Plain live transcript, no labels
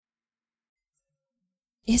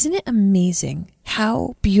Isn't it amazing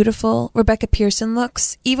how beautiful Rebecca Pearson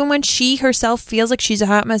looks, even when she herself feels like she's a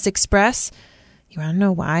hot mess express? You want to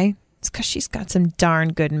know why? It's because she's got some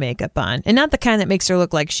darn good makeup on. And not the kind that makes her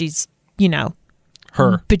look like she's,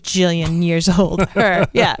 her bajillion years old. Her,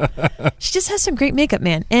 yeah. She just has some great makeup,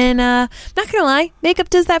 man. And not gonna lie, makeup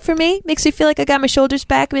does that for me. Makes me feel like I got my shoulders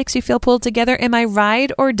back. Makes me feel pulled together. And my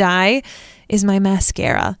ride or die is my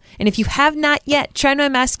mascara. And if you have not yet tried my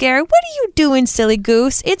mascara, what are you doing, silly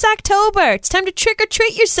goose? It's October. It's time to trick or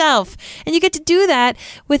treat yourself. And you get to do that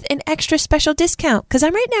with an extra special discount because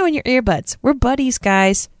I'm right now in your earbuds. We're buddies,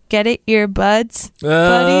 guys. Get it? Earbuds?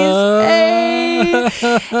 Buddies? Hey!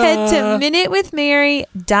 Head to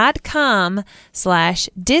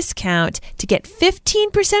minutewithmary.com/discount to get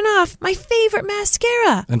 15% off my favorite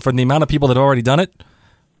mascara. And for the amount of people that have already done it,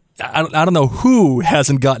 I don't know who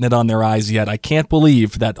hasn't gotten it on their eyes yet. I can't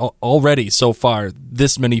believe that already so far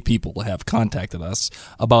this many people have contacted us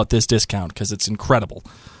about this discount because it's incredible.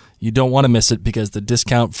 You don't want to miss it because the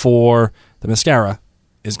discount for the mascara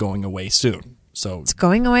is going away soon. So it's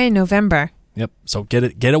going away in November. Yep. So get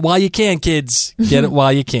it while you can, kids. Get it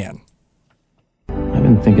while you can. I've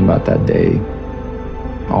been thinking about that day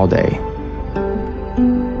all day.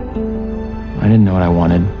 I didn't know what I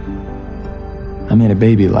wanted. I made a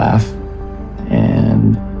baby laugh,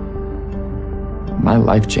 and my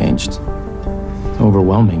life changed. It's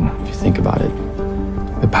overwhelming if you think about it.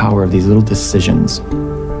 The power of these little decisions.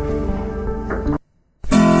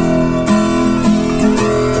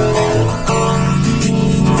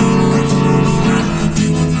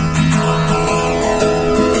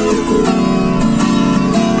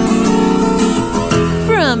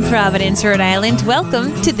 Providence, Rhode Island,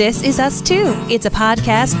 welcome to This Is Us Too. It's a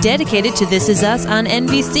podcast dedicated to This Is Us on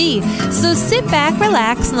NBC. So sit back,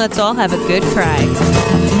 relax, and let's all have a good cry.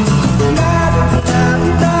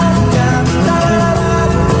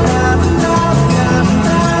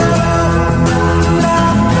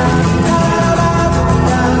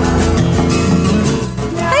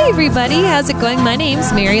 Hi, everybody. How's it going? My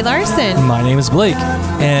name's Mary Larson. My name is Blake.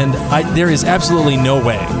 And there is absolutely no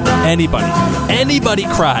way anybody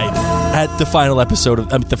cried at the final episode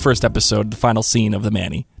the first episode, the final scene of The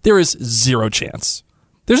Manny. There is zero chance.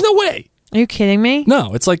 There's no way. Are you kidding me?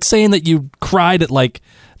 No, it's like saying that you cried at like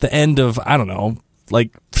the end of, I don't know,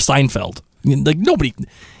 like Seinfeld. Like nobody.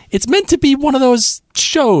 It's meant to be one of those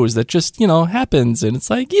shows that just, happens and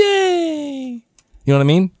it's like, yay. You know what I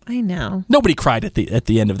mean? I know. Nobody cried at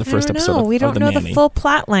the end of the first episode of The Manny. We don't know the full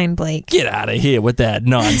plot line, Blake. Get out of here with that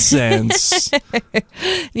nonsense.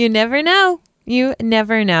 You never know. You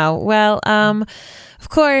never know. Well, of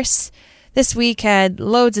course, this week had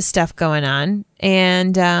loads of stuff going on,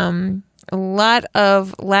 and a lot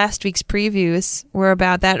of last week's previews were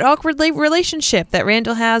about that awkward relationship that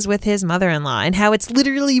Randall has with his mother-in-law and how it's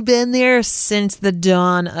literally been there since the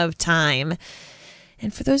dawn of time.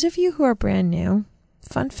 And for those of you who are brand new,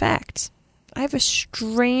 fun fact, I have a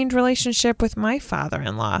strained relationship with my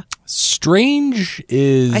father-in-law. Strange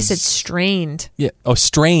is... I said strained. Yeah. Oh,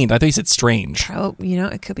 strained. I thought you said strange. Oh,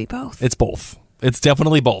 it could be both. It's both. It's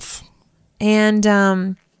definitely both. And,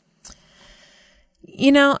 I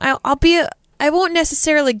won't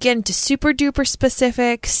necessarily get into super duper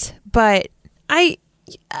specifics, but in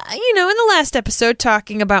the last episode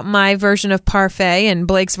talking about my version of parfait and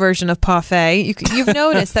Blake's version of parfait, you've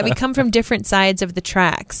noticed that we come from different sides of the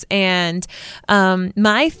tracks. And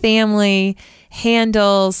my family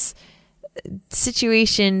handles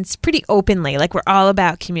situations pretty openly. Like, we're all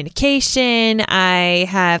about communication. I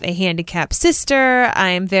have a handicapped sister. I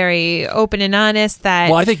am very open and honest.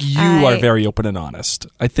 Well, I think you are very open and honest.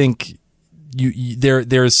 I think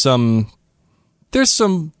there's some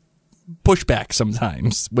pushback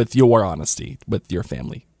sometimes with your honesty with your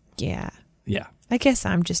family. Yeah. Yeah. I guess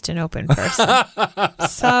I'm just an open person.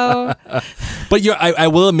 So. But I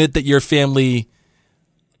will admit that your family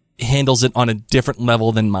handles it on a different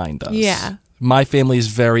level than mine does. Yeah. My family is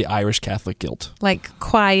very Irish Catholic guilt. Like,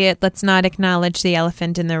 quiet, let's not acknowledge the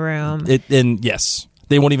elephant in the room. And yes.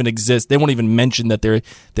 They won't even exist. They won't even mention that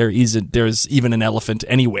there's even an elephant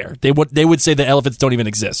anywhere. They would say the elephants don't even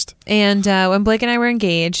exist. And when Blake and I were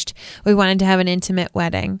engaged, we wanted to have an intimate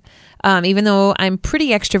wedding. Even though I'm pretty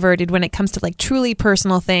extroverted when it comes to like truly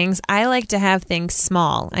personal things, I like to have things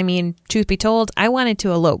small. I mean, truth be told, I wanted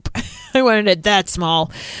to elope. I wanted it that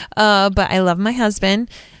small. But I love my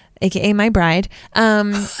husband, aka my bride.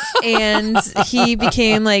 And he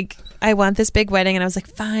became like, I want this big wedding. And I was like,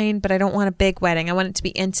 fine, but I don't want a big wedding. I want it to be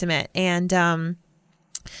intimate. And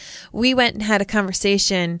we went and had a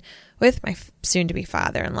conversation with my soon-to-be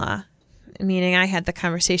father-in-law. meaning I had the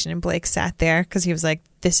conversation and Blake sat there because he was like,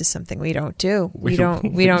 this is something we don't do. We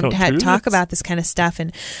don't talk about this kind of stuff.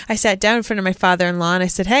 And I sat down in front of my father-in-law and I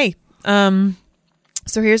said, hey, so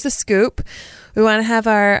here's the scoop. We want to have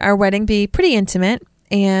our wedding be pretty intimate.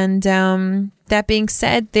 And that being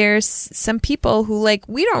said, there's some people who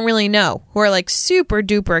we don't really know, who are super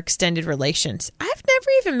duper extended relations. I've never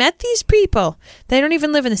even met these people. They don't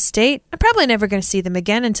even live in the state. I'm probably never going to see them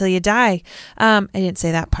again until you die. I didn't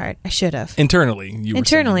say that part. I should have.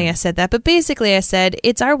 Internally, I said that. But basically I said,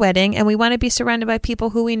 it's our wedding and we want to be surrounded by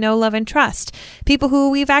people who we know, love, and trust. People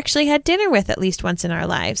who we've actually had dinner with at least once in our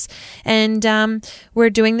lives. And we're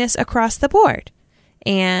doing this across the board.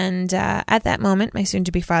 And at that moment, my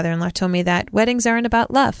soon-to-be father-in-law told me that weddings aren't about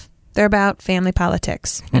love. They're about family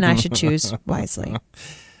politics, and I should choose wisely.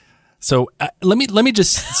 So let me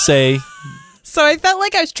just say... So I felt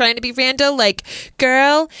like I was trying to be Randall,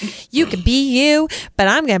 girl, you can be you, but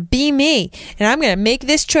I'm going to be me, and I'm going to make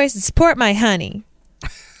this choice and support my honey.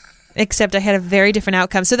 Except I had a very different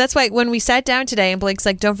outcome. So that's why when we sat down today and Blake's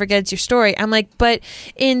like, don't forget it's your story. I'm like, but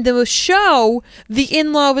in the show, the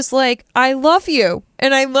in-law was like, I love you.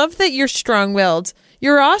 And I love that you're strong-willed.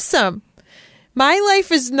 You're awesome. My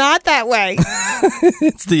life is not that way.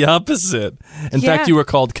 It's the opposite. In fact, you were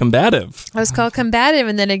called combative. I was called combative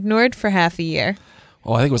and then ignored for half a year.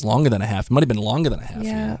 Oh, I think it was longer than a half. It might have been longer than a half.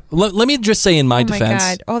 Yeah. Let me just say in my defense. Oh,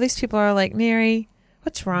 my God. All these people are like, Mary,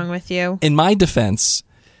 what's wrong with you? In my defense,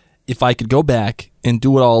 if I could go back and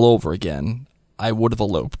do it all over again, I would have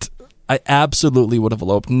eloped. I absolutely would have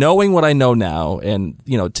eloped, knowing what I know now, and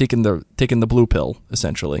taking the blue pill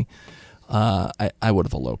essentially. I would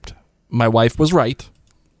have eloped. My wife was right.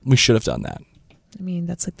 We should have done that. I mean,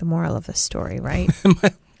 that's the moral of the story, right?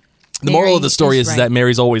 The moral of the story is that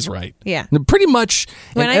Mary's always right. Yeah. Pretty much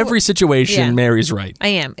in every situation, Mary's right. I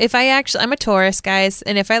am. I'm a Taurus, guys,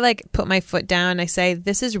 and if I put my foot down and I say,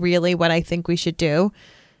 this is really what I think we should do,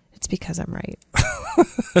 it's because I'm right.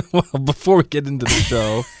 Well, before we get into the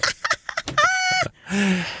show...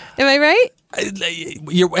 Am I right?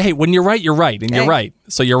 Hey, when you're right, you're right, and you're right.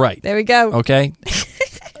 So you're right. There we go. Okay?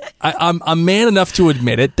 I'm man enough to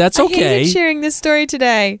admit it. That's okay. I hated sharing this story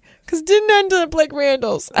today because it didn't end up like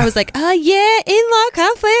Randall's. I was like, yeah, in-law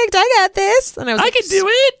conflict. I got this. And I can do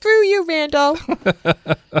it. Screw you, Randall. We're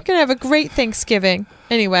going to have a great Thanksgiving.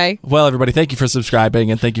 Anyway. Well, everybody, thank you for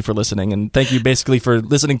subscribing and thank you for listening. And thank you basically for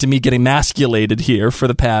listening to me get emasculated here for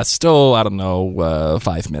the past,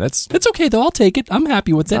 5 minutes. It's okay, though. I'll take it. I'm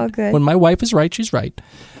happy with it. All good. When my wife is right, she's right.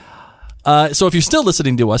 So if you're still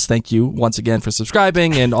listening to us, thank you once again for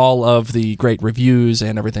subscribing and all of the great reviews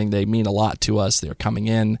and everything. They mean a lot to us. They're coming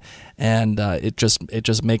in, and it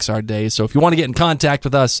just makes our day. So if you want to get in contact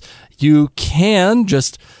with us, you can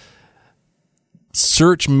just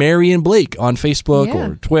search Mary and Blake on Facebook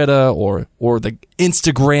or Twitter or the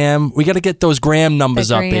Instagram. We got to get those gram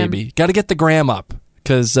numbers up, baby. Got to get the gram up.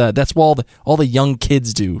 Because that's what all the young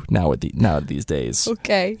kids do now these days.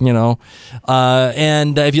 Okay.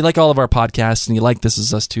 And if you like all of our podcasts and you like This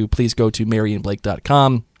Is Us Too, please go to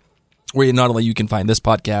maryandblake.com, where not only you can find this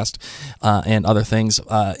podcast and other things,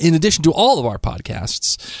 in addition to all of our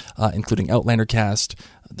podcasts, including Outlander Cast,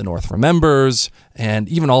 The North Remembers, and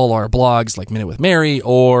even all our blogs like Minute with Mary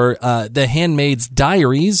or The Handmaid's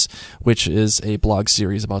Diaries, which is a blog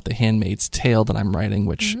series about The Handmaid's Tale that I'm writing,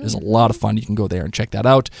 which is a lot of fun. You can go there and check that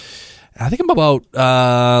out. I think I'm about,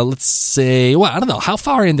 let's say, I don't know. How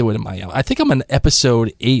far into it am I? I think I'm on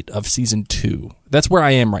episode 8 of season 2. That's where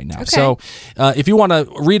I am right now. Okay. So if you want to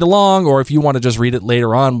read along or if you want to just read it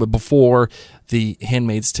later on before The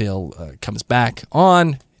Handmaid's Tale comes back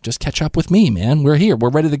on, just catch up with me, man. We're here. We're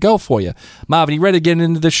ready to go for you. Marvin, you ready to get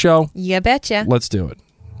into this show? You betcha. Let's do it.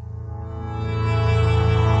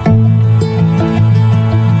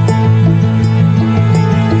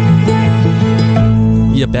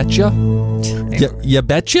 You betcha? You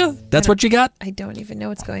betcha? That's what you got? I don't even know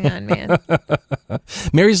what's going on, man.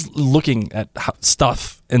 Mary's looking at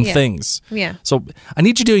stuff and things. Yeah. So I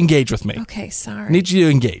need you to engage with me. Okay, sorry. I need you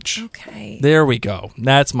to engage. Okay. There we go.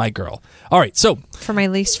 That's my girl. All right, so. For my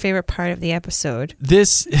least favorite part of the episode.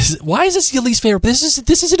 Why is this your least favorite? This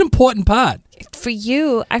is an important part. For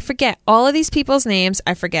you, I forget all of these people's names.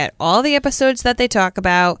 I forget all the episodes that they talk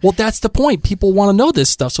about. Well, that's the point. People want to know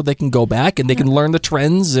this stuff so they can go back and they can learn the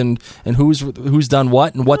trends and who's done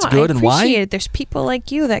what and what's good and why. I appreciate it. There's people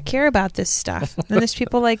like you that care about this stuff. And there's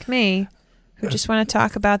people like me who just want to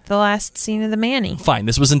talk about the last scene of the Manny. Fine.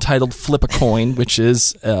 This was entitled Flip a Coin, which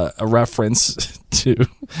is a reference to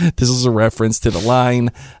the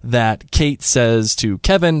line that Kate says to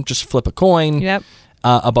Kevin, just flip a coin. Yep.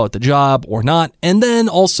 About the job or not. And then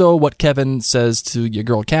also what Kevin says to your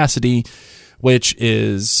girl Cassidy, which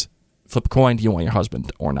is flip a coin. Do you want your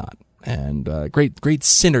husband or not? And great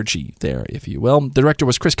synergy there, if you will. The director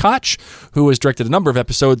was Chris Koch, who has directed a number of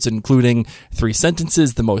episodes, including 3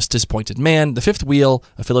 Sentences, The Most Disappointed Man, The Fifth Wheel,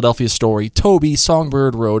 A Philadelphia Story, Toby,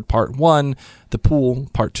 Songbird Road Part 1, The Pool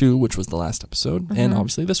Part 2, which was the last episode, and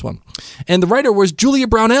obviously this one. And the writer was Julia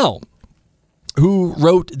Brownell, who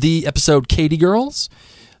wrote the episode Katie Girls,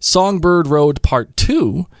 Songbird Road Part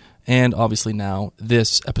 2, and obviously now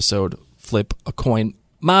this episode, Flip a Coin.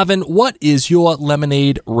 Marvin, what is your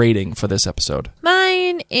Lemonade rating for this episode?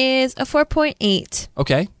 Mine is a 4.8.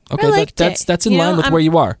 Okay. I liked That's in it. line with where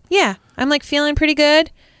you are. Yeah, I'm like feeling pretty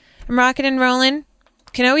good. I'm rocking and rolling.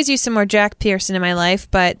 Can always use some more Jack Pearson in my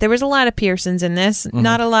life, but there was a lot of Pearsons in this.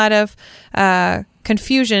 Not a lot of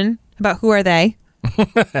confusion about who are they.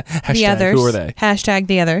 Hashtag the others. Who are they? Hashtag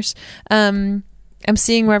the others. I'm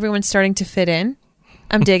seeing where everyone's starting to fit in.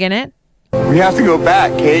 I'm digging it. We have to go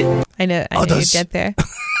back, Kate. I knew you'd get there.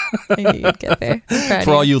 I knew you'd get there. I'm proud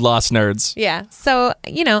For of all you Lost nerds. Yeah. So,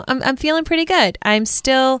 I'm feeling pretty good. I'm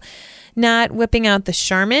still not whipping out the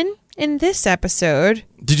Charmin in this episode.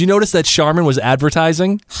 Did you notice that Charmin was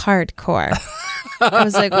advertising? Hardcore. I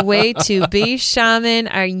was like, way to be shaman.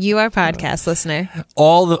 Are you our podcast listener?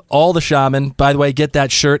 All the Charmin. By the way, get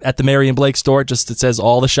that shirt at the Marion Blake store. It says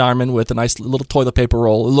all the Charmin with a nice little toilet paper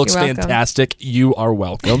roll. It looks You're welcome. fantastic. You are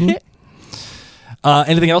welcome.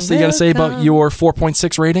 Anything else that you got to say about your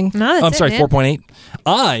 4.6 rating? No, that's I'm sorry, it, man. 4.8.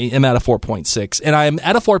 I am at a 4.6, and I am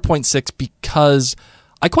at a 4.6 because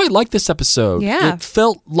I quite like this episode. Yeah. It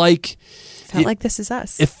felt like This Is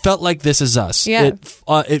Us. It felt like This Is Us. Yeah.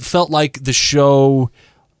 It felt like the show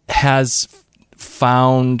has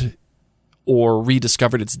found or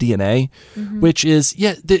rediscovered its DNA, which is,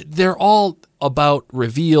 they're all about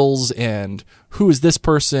reveals and who is this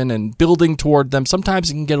person and building toward them. Sometimes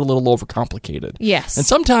it can get a little overcomplicated. Yes. And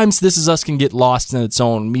sometimes This Is Us can get lost in its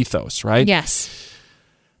own mythos, right? Yes.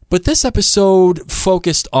 But this episode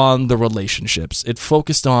focused on the relationships. It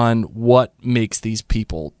focused on what makes these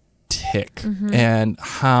people tick and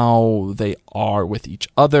how they are with each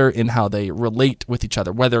other and how they relate with each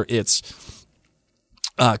other, whether it's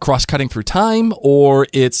cross-cutting through time or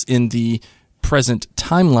it's in the present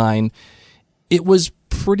timeline. It was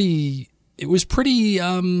pretty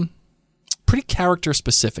character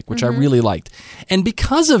specific, which I really liked. And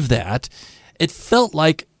because of that, it felt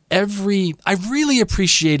like I really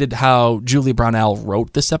appreciated how Julia Brownell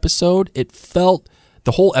wrote this episode.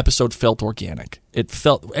 The whole episode felt organic. It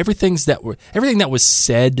felt everything that was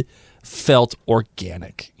said felt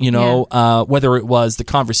organic. Whether it was the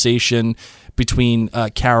conversation between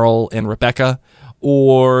Carol and Rebecca,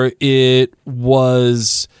 or it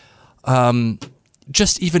was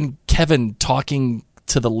just even Kevin talking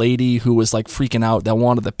to the lady who was like freaking out that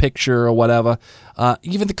wanted the picture or whatever.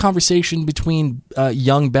 Even the conversation between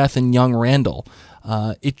young Beth and young Randall.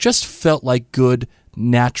 It just felt like good,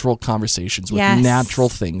 natural conversations with natural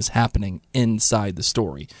things happening inside the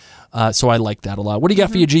story. So I like that a lot. What do you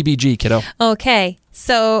got for your GBG, kiddo? Okay.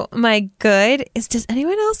 So my good is, does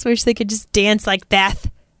anyone else wish they could just dance like Beth?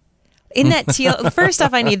 In that teal. First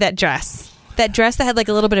off, I need that dress. That dress that had like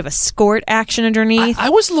a little bit of a skirt action underneath. I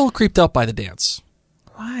was a little creeped out by the dance.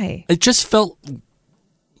 Why? It just felt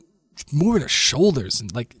moving her shoulders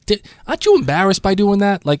and like, aren't you embarrassed by doing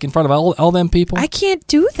that? Like in front of all them people? I can't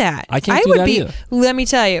do that. I can't do that either. Let me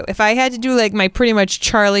tell you, if I had to do like my pretty much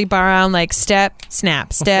Charlie Brown, like step,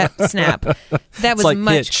 snap, step, snap, that was like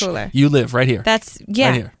much Hitch. cooler. You live right here. That's,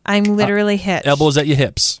 Right here. I'm literally Hitch. Elbows at your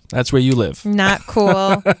hips. That's where you live. Not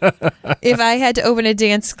cool. If I had to open a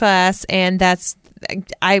dance class, and that's,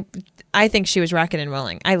 I think she was rocking and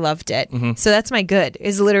rolling. I loved it. So that's my good,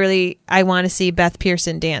 is literally I want to see Beth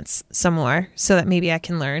Pearson dance some more so that maybe I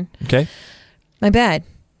can learn. Okay. My bad.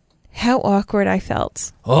 How awkward I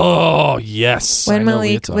felt. Oh, yes. When I know what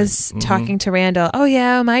you're Malik was talking to Randall. Oh,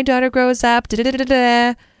 yeah, my daughter grows up.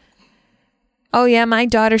 Da-da-da-da-da. Oh, yeah, my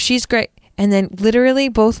daughter, she's great. And then literally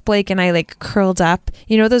both Blake and I like curled up.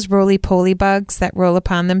 You know those roly-poly bugs that roll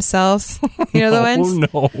upon themselves? You know the ones?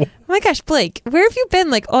 Oh, no. Oh my gosh, Blake, where have you been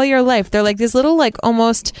like all your life? They're like these little like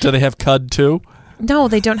almost... Do they have cud too? No,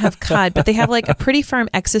 they don't have cud, but they have like a pretty firm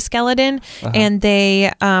exoskeleton, and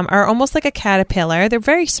they are almost like a caterpillar. They're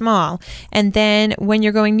very small. And then when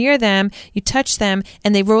you're going near them, you touch them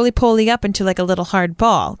and they roly-poly up into like a little hard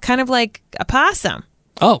ball, kind of like a possum.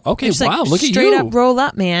 Oh, okay. Just, Wow, like, look at you. Straight up roll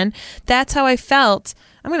up, man. That's how I felt.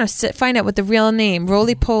 I'm going to find out what the real name,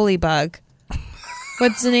 roly-poly bug.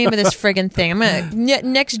 What's the name of this friggin' thing? I'm going to,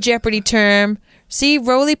 next Jeopardy term. See,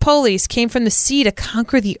 roly-polies came from the sea to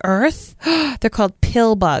conquer the earth. They're called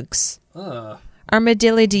pill bugs. All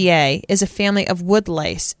Armadillidae is a family of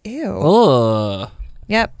woodlice. Ew. Ugh.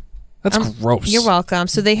 Yep. That's gross. You're welcome.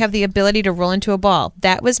 So they have the ability to roll into a ball.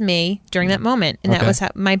 That was me during that moment. And that was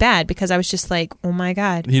my bad because I was just like, oh my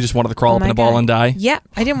God. He just wanted to crawl up in a ball and die? Yeah.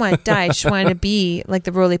 I didn't want to die. I just wanted to be like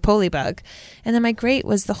the roly-poly bug. And then my great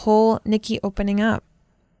was the whole Nikki opening up.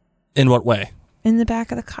 In what way? In the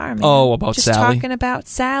back of the car, man. Oh, about just Sally? Talking about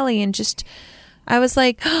Sally and just, I was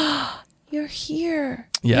like, oh, you're here.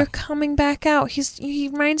 Yeah. You're coming back out. He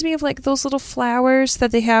reminds me of like those little flowers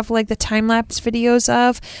that they have like the time-lapse videos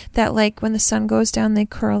of that like when the sun goes down, they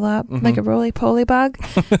curl up like a roly-poly bug.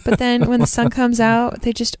 But then when the sun comes out,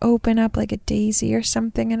 they just open up like a daisy or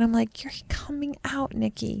something. And I'm like, you're coming out,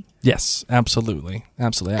 Nikki. Yes, absolutely.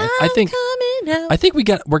 Absolutely. I'm coming out. I think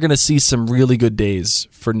we're going to see some really good days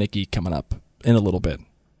for Nikki coming up in a little bit.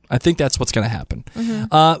 I think that's what's going to happen.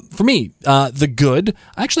 For me, the good,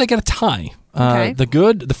 actually I got a tie. Okay.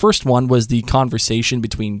 The first one was the conversation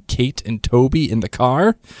between Kate and Toby in the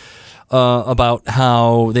car about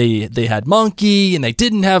how they had Monkey and they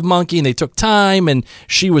didn't have Monkey and they took time and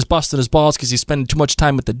she was busting his balls because he's spending too much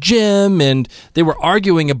time at the gym, and they were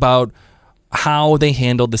arguing about how they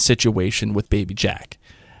handled the situation with baby Jack.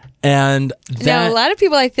 And that, now, a lot of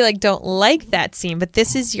people I feel like don't like that scene, but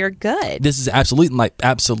this is your good. This is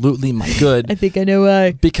absolutely my good. I think I know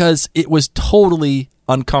why. Because it was totally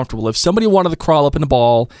uncomfortable. If somebody wanted to crawl up in a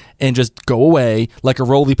ball and just go away like a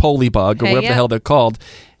roly-poly bug or whatever the hell they're called,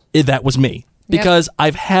 that was me. Because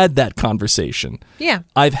I've had that conversation. Yeah.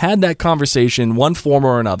 I've had that conversation, one form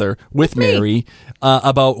or another, with Mary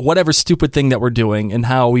about whatever stupid thing that we're doing and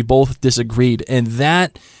how we both disagreed. And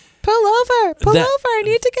that... Pull over. I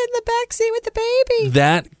need to get in the back seat with the baby.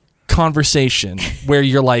 That conversation where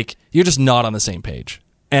you're like, you're just not on the same page.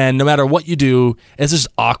 And no matter what you do, it's just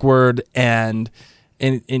awkward and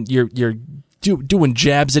you're doing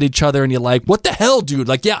jabs at each other and you're like, what the hell, dude?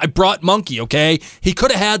 Like, yeah, I brought Monkey, okay? He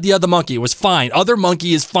could have had the other monkey. It was fine. Other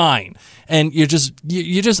monkey is fine. And you're just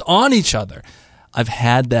on each other. I've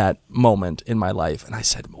had that moment in my life, and I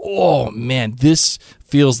said, oh, man, this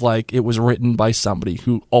feels like it was written by somebody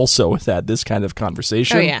who also had this kind of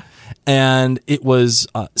conversation. Oh, yeah. And it was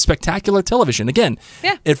spectacular television. Again,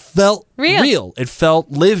 it felt real. It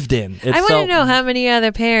felt lived in. I want to know how many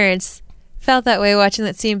other parents felt that way watching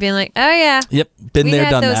that scene, being like, oh, yeah. Yep, been there,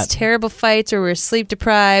 done that. We had those terrible fights where we were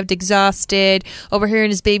sleep-deprived, exhausted, overhearing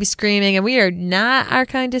his baby screaming, and we are not our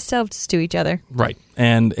kindest selves to each other. Right.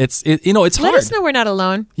 And it's hard. Let us know we're not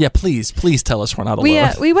alone. Yeah, please tell us we're not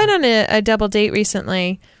alone. We went on a double date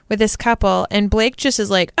recently with this couple, and Blake just is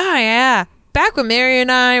like, oh, yeah. Back when Mary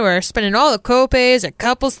and I were spending all the copays at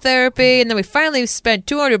couples therapy, and then we finally spent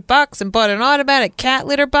 $200 and bought an automatic cat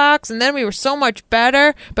litter box, and then we were so much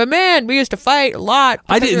better. But man, we used to fight a lot.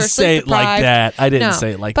 I didn't say it like that.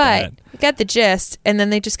 But we got the gist, and then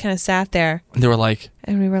they just kind of sat there. And they were like,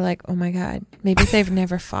 and we were like, oh my God, maybe they've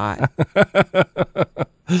never fought.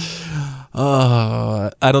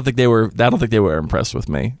 I don't think they were impressed with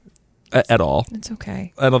me at all. It's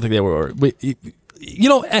okay. I don't think they were.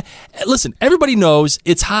 Listen, everybody knows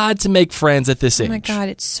it's hard to make friends at this age. Oh my God,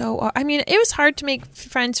 it's so... I mean, it was hard to make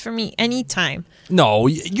friends for me anytime. No,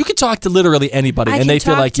 you can talk to literally anybody and they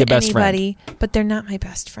feel like your best friend. But they're not my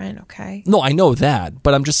best friend, okay? No, I know that,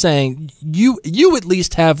 but I'm just saying you at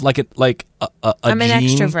least have like a I'm gene. an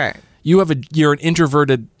extrovert. You're an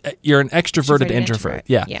extroverted introvert.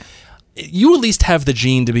 Yeah. You at least have the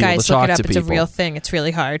gene to be able to talk to people. It's a real thing. It's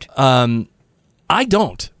really hard. I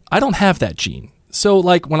don't have that gene. So,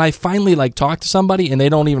 like, when I finally, like, talk to somebody and they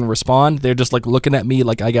don't even respond, they're just, like, looking at me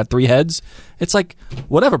like I got 3 heads. It's like,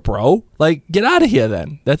 whatever, bro. Like, get out of here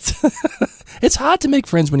then. That's it's hard to make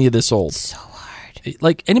friends when you're this old. So hard.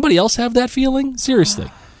 Like, anybody else have that feeling?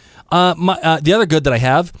 Seriously. The other good that I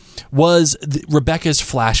have was Rebecca's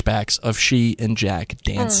flashbacks of she and Jack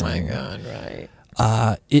dancing. Oh, my God,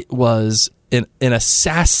 right. It was an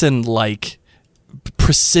assassin-like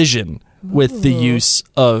precision with the use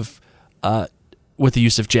of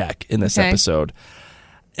Jack in this episode.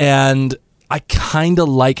 And I kind of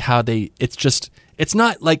like how it's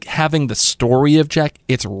not like having the story of Jack,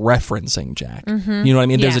 it's referencing Jack. Mm-hmm. You know what I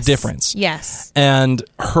mean? Yes. There's a difference. Yes. And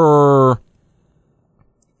her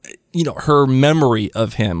memory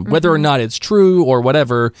of him, whether or not it's true or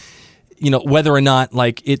whatever, whether or not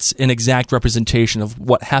like it's an exact representation of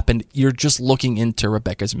what happened, you're just looking into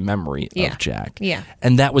Rebecca's memory of Jack. Yeah.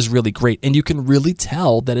 And that was really great. And you can really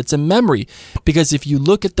tell that it's a memory because if you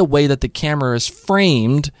look at the way that the camera is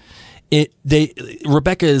framed,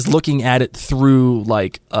 Rebecca is looking at it through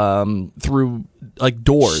through like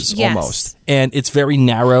doors Yes. almost, and it's very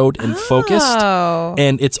narrowed and focused, Oh.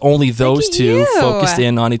 and it's only those Look at two you. focused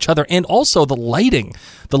in on each other, and also the lighting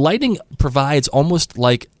provides almost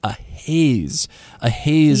like a haze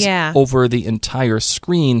Yeah. over the entire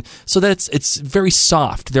screen, so that it's very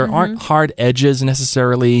soft. There Mm-hmm. aren't hard edges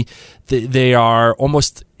necessarily. They are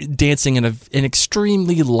almost dancing in an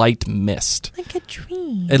extremely light mist. Like a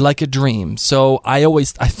dream. Like a dream. So I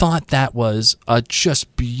thought that was a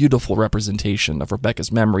just beautiful representation of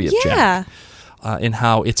Rebecca's memory of Yeah. Jack, and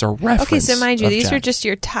how it's a reference. Okay, so mind you, of these Jack. were just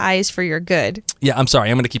your ties for your good. Yeah, I'm sorry.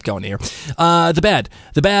 I'm going to keep going here. The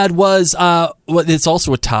bad was it's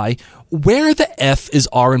also a tie. Where the F is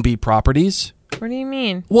R&B Properties? What do you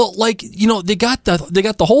mean? Well, like, you know, they got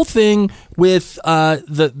the whole thing with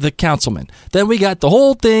the councilman. Then we got the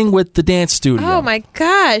whole thing with the dance studio. Oh my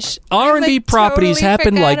gosh. R&B Properties totally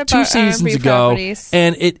happened forgot like 2 about seasons R&B ago, Properties.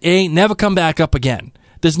 and it ain't never come back up again.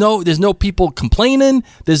 There's no people complaining.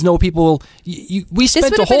 There's no people. We spent a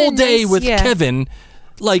would've been whole a day nice- with yeah. Kevin,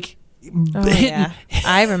 like Oh, hitting yeah.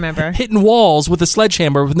 I remember. hitting walls with a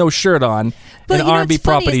sledgehammer with no shirt on. But and you know R&B what's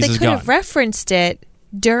funny Properties is is they could gone. have referenced it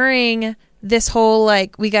during this whole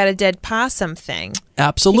like we got a dead possum thing.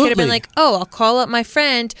 Absolutely. He could have been like, "Oh, I'll call up my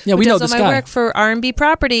friend Yeah, who we know does all this my guy. work for R&B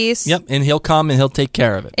Properties." Yep, and he'll come and he'll take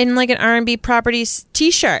care of it. In like an R&B Properties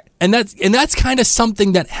T-shirt. And that's kind of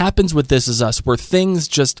something that happens with This Is Us, where things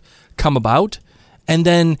just come about, and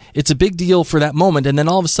then it's a big deal for that moment, and then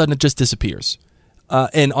all of a sudden it just disappears.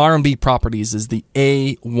 And R&B Properties is the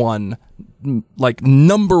A1, like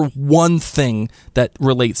number one thing that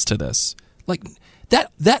relates to this. Like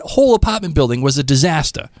that whole apartment building was a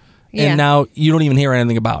disaster. Yeah. And now you don't even hear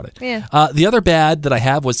anything about it. Yeah. The other bad that I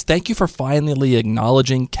have was thank you for finally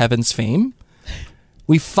acknowledging Kevin's fame.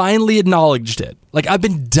 We finally acknowledged it. Like, I've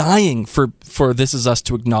been dying for This Is Us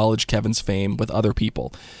to acknowledge Kevin's fame with other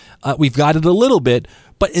people. We've got it a little bit,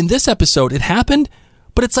 but in this episode, it happened,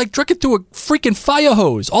 but it's like drinking through a freaking fire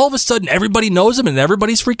hose. All of a sudden, everybody knows him, and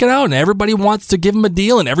everybody's freaking out, and everybody wants to give him a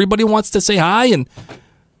deal, and everybody wants to say hi, and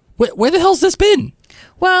where the hell's this been?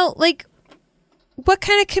 Well, like what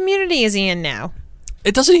kind of community is he in now?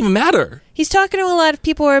 It doesn't even matter. He's talking to a lot of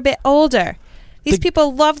people who are a bit older. These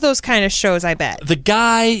people love those kind of shows, I bet. The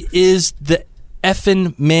guy is the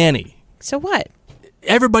effing Manny. So what?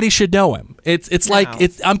 Everybody should know him. It's No.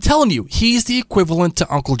 like I'm telling you, he's the equivalent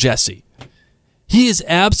to Uncle Jesse. He is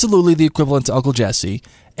absolutely the equivalent to Uncle Jesse,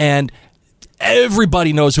 and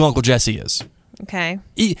everybody knows who Uncle Jesse is. Okay.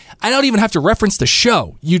 I don't even have to reference the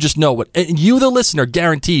show. You just know what, and you, the listener,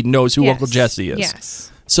 guaranteed knows who Yes. Uncle Jesse is.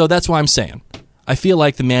 Yes. So that's why I'm saying I feel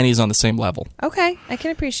like the Manny is on the same level. Okay, I can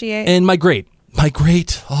appreciate. And my great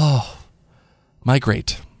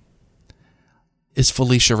is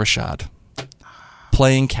Felicia Rashad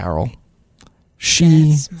playing Carol.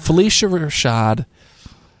 Felicia Rashad,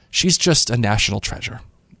 she's just a national treasure.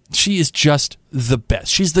 She is just the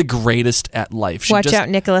best. She's the greatest at life. Watch out,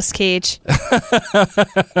 Nicolas Cage.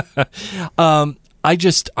 I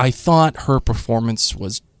thought her performance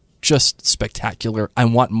was just spectacular. I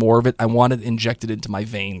want more of it. I want it injected into my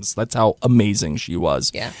veins. That's how amazing she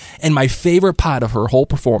was. Yeah. And my favorite part of her whole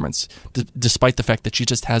performance, despite the fact that she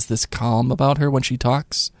just has this calm about her when she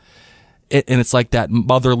talks, and it's like that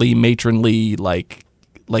motherly, matronly, like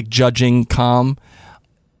judging calm.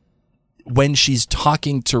 When she's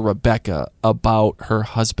talking to Rebecca about her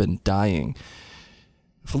husband dying,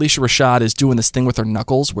 Felicia Rashad is doing this thing with her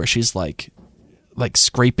knuckles where she's like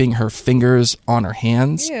scraping her fingers on her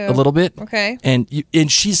hands Ew. a little bit. Okay. And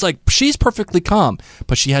she's perfectly calm,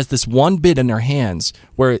 but she has this one bit in her hands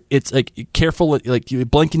where it's like careful, like you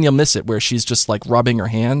blink and you'll miss it, where she's just like rubbing her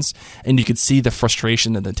hands, and you could see the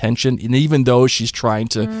frustration and the tension. And even though she's trying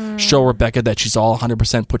to show Rebecca that she's all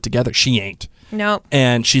 100% put together, she ain't. Nope.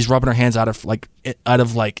 And she's rubbing her hands out of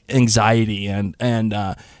anxiety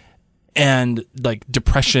and like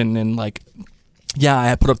depression and like, yeah,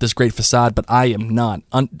 I put up this great facade, but I am not.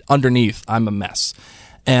 Underneath, I'm a mess.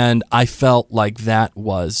 And I felt like that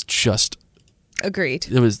was just Agreed.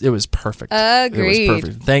 it was perfect. Agreed. It was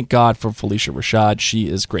perfect. Thank God for Felicia Rashad. She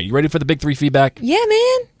is great. You ready for the big three feedback? Yeah,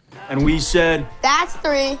 man. And we said, That's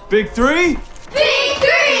 3. Big 3? Big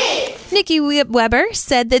 3! Nikki Weber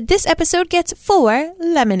said that this episode gets 4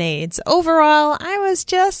 lemonades. Overall, I was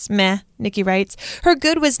just meh, Nikki writes. Her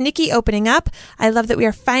good was Nikki opening up. I love that we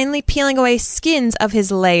are finally peeling away skins of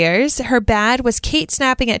his layers. Her bad was Kate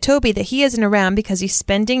snapping at Toby that he isn't around because he's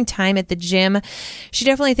spending time at the gym. She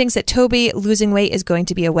definitely thinks that Toby losing weight is going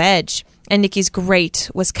to be a wedge. and Nikki's great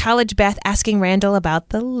was College Beth asking Randall about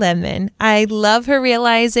the lemon. I love her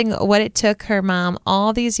realizing what it took her mom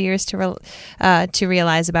all these years to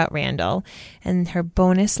realize about Randall. And her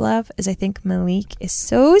bonus love is I think Malik is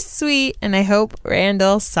so sweet, and I hope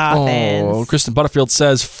Randall softens. Oh, Kristen Butterfield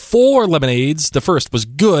says 4 lemonades. The first was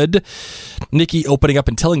good. Nikki opening up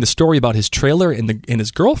and telling the story about his trailer and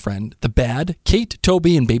his girlfriend. The bad. Kate,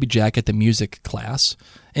 Toby, and Baby Jack at the music class.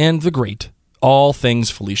 And the great. All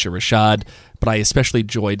things Felicia Rashad, but I especially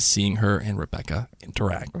enjoyed seeing her and Rebecca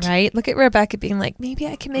interact. Right? Look at Rebecca being like, maybe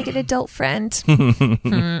I can make an adult friend.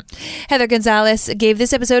 Heather Gonzalez gave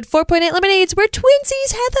this episode 4.8 lemonades. We're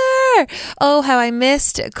twinsies, Heather! Oh, how I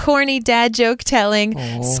missed corny dad joke telling.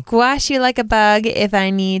 Squash you like a bug if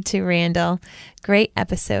I need to, Randall. Great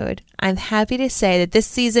episode. I'm happy to say that this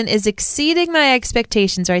season is exceeding my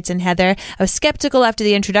expectations, writes in Heather. I was skeptical after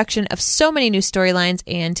the introduction of so many new storylines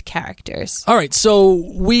and characters. All right,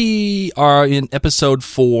 so we are in episode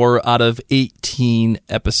 4 out of 18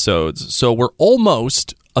 episodes. So we're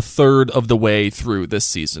almost a third of the way through this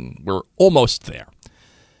season. We're almost there.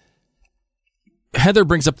 Heather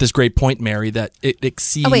brings up this great point, Mary, that it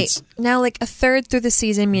exceeds... Oh, wait. Now, like a third through the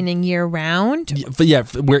season, meaning year-round? Yeah,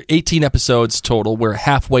 we're 18 episodes total. We're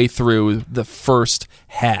halfway through the first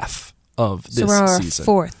half of this season. So we're season. A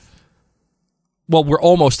fourth. Well, we're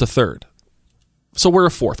almost a third. So we're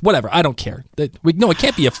a fourth. Whatever. I don't care. No, it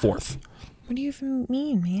can't be a fourth. What do you even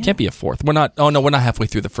mean, man? Can't be a fourth. We're not... Oh, no, we're not halfway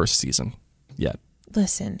through the first season yet.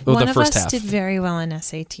 Listen, Oh, one the of first us half. did very well in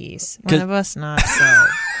SATs. One of us not, so...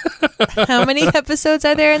 How many episodes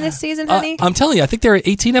are there in this season, honey? I'm telling you, I think there are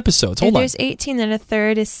 18 episodes. Hold if on. there's 18, then a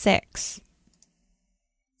third is 6.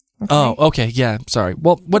 Okay? Oh, okay. Yeah, sorry.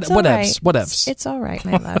 Well, It's all right. whatevs. It's all right,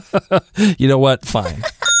 my love. You know what? Fine.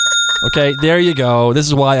 Okay, there you go. This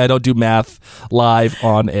is why I don't do math live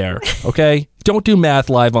on air. Okay? Don't do math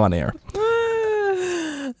live on air.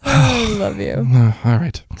 I love you. All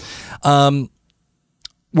right.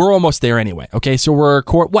 We're almost there anyway. Okay, so we're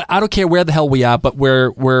I don't care where the hell we are, but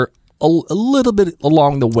we're a little bit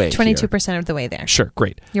along the way. 22% of the way there. Sure,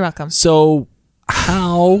 great. You're welcome. So,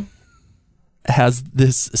 how has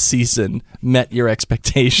this season met your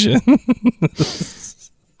expectation?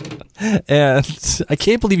 And I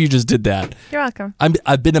can't believe you just did that. You're welcome.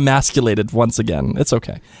 I've been emasculated once again. It's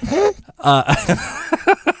okay.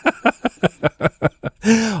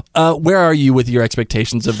 Where are you with your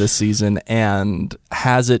expectations of this season, and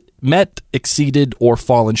has it met, exceeded, or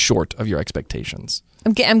fallen short of your expectations?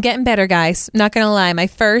 I'm getting better, guys. Not gonna lie. My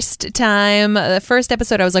first time, the first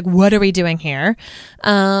episode, I was like, "What are we doing here?"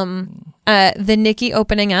 The Nikki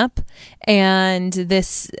opening up, and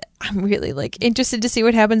this, I'm really like interested to see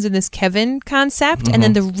what happens in this Kevin concept, and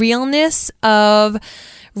then the realness of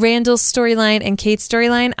Randall's storyline and Kate's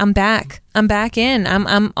storyline. I'm back in.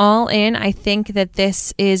 I'm all in. I think that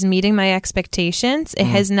this is meeting my expectations. It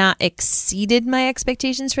has not exceeded my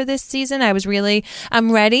expectations for this season. I'm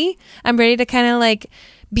ready. I'm ready to kind of like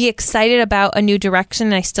be excited about a new direction.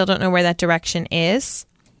 And I still don't know where that direction is.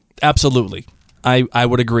 Absolutely. I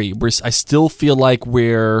would agree. I still feel like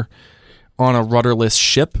we're on a rudderless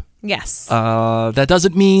ship. Yes. That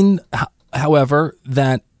doesn't mean, however,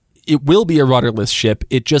 that it will be a rudderless ship.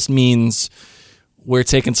 It just means we're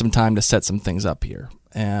taking some time to set some things up here.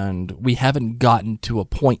 And we haven't gotten to a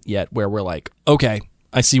point yet where we're like, okay,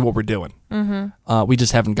 I see what we're doing. We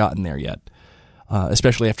just haven't gotten there yet.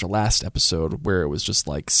 Especially after last episode where it was just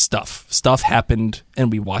like stuff happened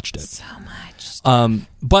and we watched it. So much.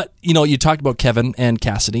 But you talked about Kevin and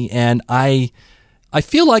Cassidy, and I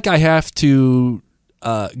feel like I have to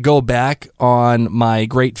go back on my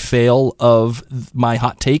great fail of my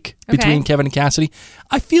hot take between Kevin and Cassidy.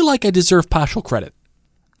 I feel like I deserve partial credit.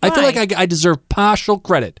 Why? I feel like I deserve partial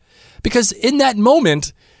credit because in that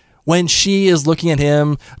moment when she is looking at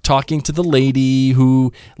him, talking to the lady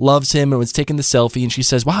who loves him and was taking the selfie, and she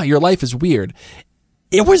says, "Wow, your life is weird."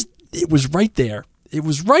 It was right there. It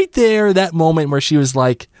was right there, that moment where she was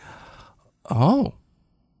like, Oh,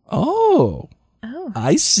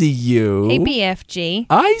 I see you. Hey, BFG.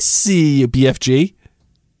 I see you, BFG.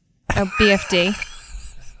 Oh, BFD.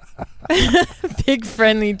 Big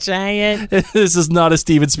friendly giant. This is not a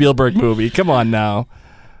Steven Spielberg movie. Come on now.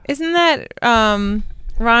 Isn't that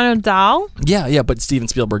Ronald Dahl? Yeah, but Steven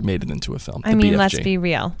Spielberg made it into a film. I mean, BFG. let's be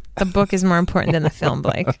real. The book is more important than the film,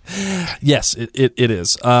 Blake. Yes, it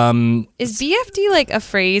is. Is BFD like a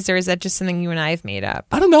phrase, or is that just something you and I have made up?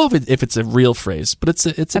 I don't know if it's a real phrase, but it's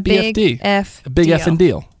a BFD. Big F a big deal. effing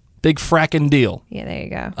deal. Big fracking deal. Yeah, there you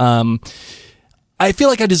go. I feel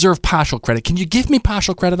like I deserve partial credit. Can you give me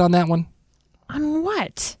partial credit on that one? On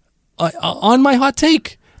what? On my hot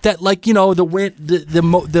take that, like,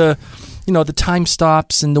 the the time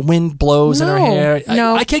stops and the wind blows in her hair.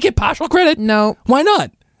 No. I can't get partial credit. No. Why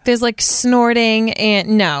not? There's like snorting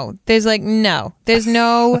and no. There's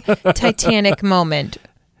no Titanic moment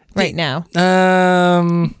right now.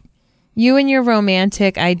 You and your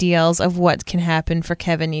romantic ideals of what can happen for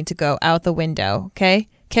Kevin need to go out the window, okay?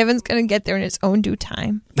 Kevin's going to get there in his own due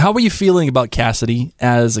time. How are you feeling about Cassidy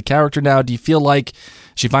as a character now? Do you feel like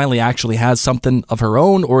she finally actually has something of her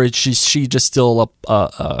own, or is she just still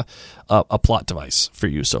a plot device for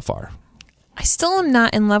you so far? I still am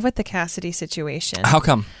not in love with the Cassidy situation. How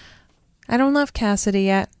come? I don't love Cassidy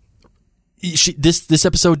yet. This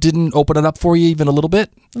episode didn't open it up for you even a little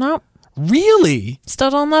bit? Nope. Really? Still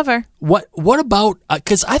don't love her. What about,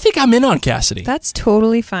 because I think I'm in on Cassidy. That's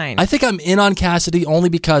totally fine. I think I'm in on Cassidy only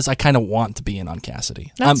because I kind of want to be in on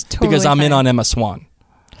Cassidy. That's totally because I'm in fine. on Emma Swan.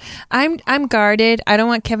 I'm guarded. I don't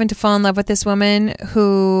want Kevin to fall in love with this woman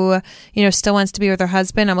who, still wants to be with her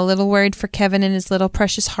husband. I'm a little worried for Kevin and his little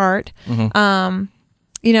precious heart.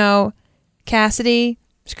 Cassidy,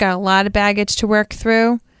 she's got a lot of baggage to work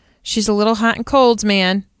through. She's a little hot and cold,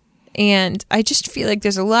 man. And I just feel like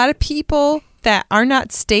there's a lot of people that are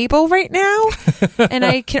not stable right now. And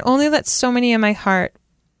I can only let so many in my heart.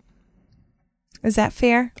 Is that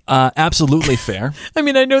fair? Absolutely fair. I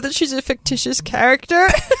mean, I know that she's a fictitious character.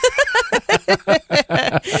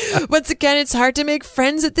 Once again, it's hard to make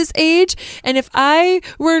friends at this age. And if I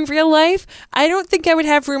were in real life, I don't think I would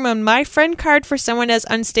have room on my friend card for someone as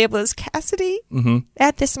unstable as Cassidy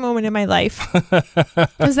at this moment in my life.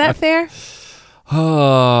 Is that fair?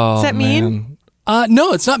 Oh, Is that mean?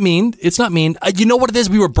 No, it's not mean. It's not mean. You know what it is?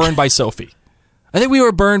 We were burned by Sophie. I think we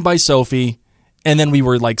were burned by Sophie. And then we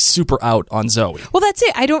were like super out on Zoe. Well, that's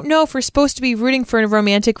it. I don't know if we're supposed to be rooting for a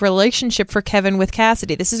romantic relationship for Kevin with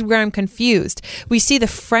Cassidy. This is where I'm confused. We see the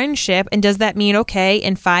friendship, and does that mean, okay,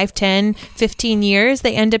 in 5, 10, 15 years,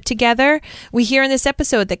 they end up together? We hear in this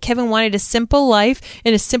episode that Kevin wanted a simple life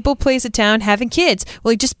in a simple place of town having kids. Well,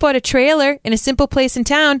 he just bought a trailer in a simple place in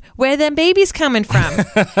town. Where are them babies coming from?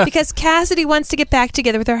 Because Cassidy wants to get back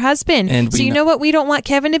together with her husband. And so you know what we don't want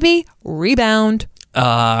Kevin to be? Rebound.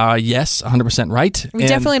 Yes, 100% right. We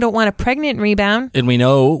definitely don't want a pregnant rebound. And we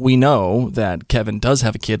know that Kevin does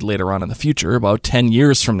have a kid later on in the future, about 10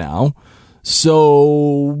 years from now.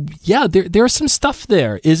 So, yeah, there's some stuff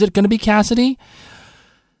there. Is it going to be Cassidy?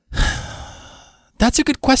 That's a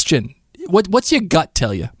good question. What's your gut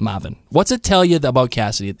tell you, Marvin? What's it tell you about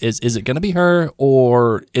Cassidy? Is it going to be her,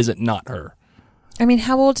 or is it not her? I mean,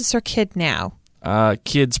 how old is her kid now?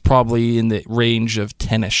 Kid's probably in the range of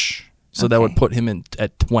 10-ish. So that would put him in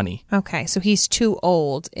at 20. Okay, so he's too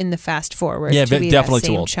old in the fast forward. Yeah, to be definitely that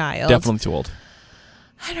same too old. Child. Definitely too old.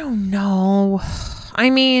 I don't know. I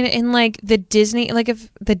mean, in like the Disney, if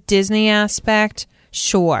the Disney aspect,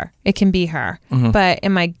 sure, it can be her. But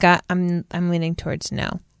in my gut, I'm leaning towards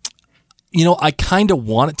no. I kind of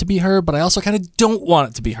want it to be her, but I also kind of don't want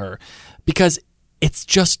it to be her because it's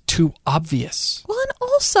just too obvious. Well, and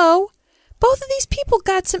also, both of these people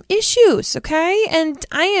got some issues, okay? And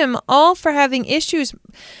I am all for having issues,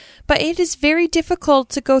 but it is very difficult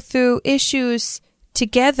to go through issues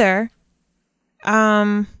together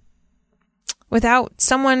without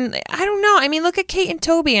someone. I don't know. I mean, look at Kate and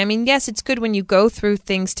Toby. I mean, yes, it's good when you go through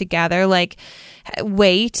things together, like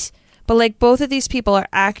wait, but like both of these people are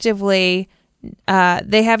actively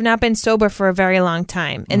they have not been sober for a very long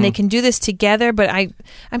time, and they can do this together, but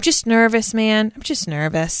I'm just nervous, man. I'm just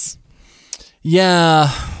nervous.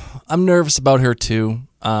 Yeah, I'm nervous about her too.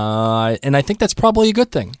 And I think that's probably a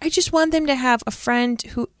good thing. I just want them to have a friend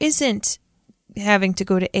who isn't having to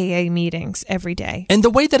go to AA meetings every day. And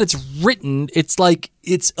the way that it's written, it's like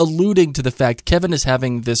it's alluding to the fact Kevin is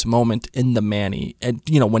having this moment in the Manny, and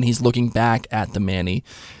when he's looking back at the Manny,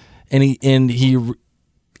 and he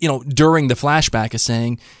during the flashback is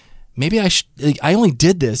saying, maybe I only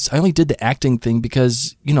did the acting thing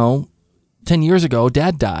because 10 years ago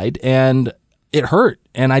Dad died and it hurt,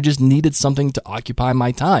 and I just needed something to occupy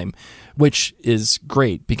my time, which is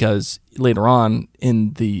great because later on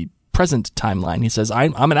in the present timeline, he says,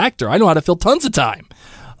 I'm an actor. I know how to fill tons of time.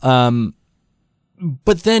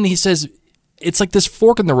 But then he says, it's like this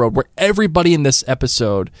fork in the road where everybody in this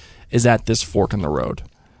episode is at this fork in the road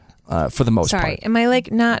for the most part. Sorry, am I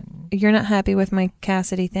you're not happy with my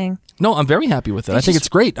Cassidy thing? No, I'm very happy with it. I think it's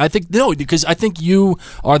great. Because I think you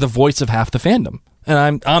are the voice of half the fandom.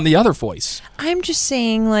 And I'm the other voice. I'm just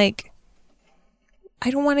saying, I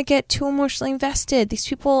don't want to get too emotionally invested. These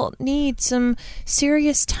people need some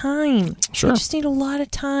serious time. Sure. They just need a lot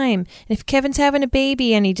of time. And if Kevin's having a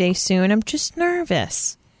baby any day soon, I'm just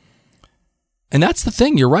nervous. And that's the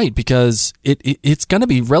thing. You're right, because it's going to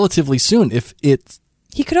be relatively soon. If it's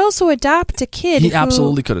He could also adopt a kid. He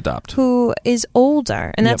absolutely could adopt. Who is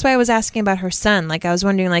older. And that's Yep. why I was asking about her son. Like, I was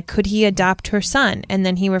wondering, like, could he adopt her son? And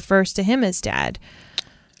then he refers to him as dad.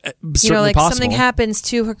 Certainly like possible. something happens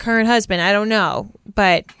to her current husband. I don't know.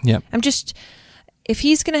 But Yep. I'm just, if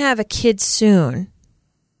he's going to have a kid soon,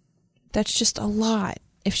 that's just a lot.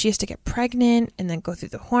 If she has to get pregnant and then go through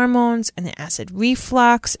the hormones and the acid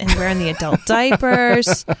reflux and wearing the adult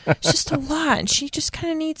diapers, it's just a lot. And she just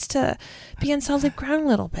kind of needs to be on solid ground a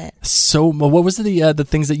little bit. So, what was the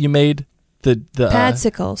things that you made? The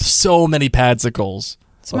Padsicles. so many padsicles.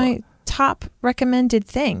 It's my top recommended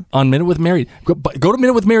thing. On Minute with Mary. Go to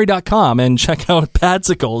minutewithmary.com and check out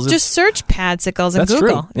padsicles. Just search padsicles in That's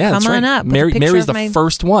Google. true. Yeah, Come that's right. on up. with a Mary, picture Mary's of the my-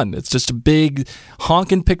 first one. It's just a big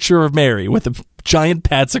honking picture of Mary with a giant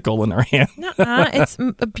padsicle in her hand. Nuh-uh. It's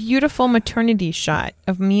a beautiful maternity shot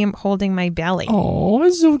of me holding my belly. Oh,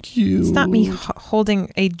 it's so cute. It's not me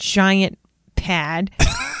holding a giant pad.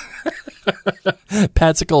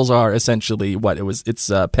 Padsicles are essentially what it was.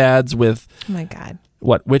 It's pads with Oh my God.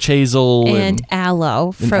 what, witch hazel And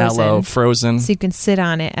aloe and frozen. aloe frozen. So you can sit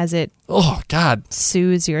on it as it Oh God.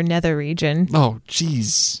 soothes your nether region. Oh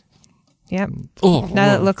jeez. Yep. Oh.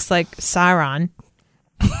 Now it looks like Sauron.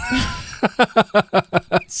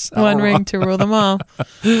 One ring to rule them all.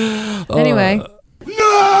 Anyway,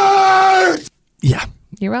 Yeah.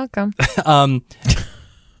 you're welcome.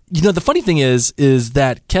 The funny thing is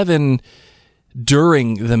that Kevin,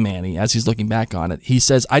 during the Manny, as he's looking back on it, he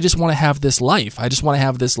says, I just want to have this life. I just want to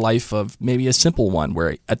have this life of maybe a simple one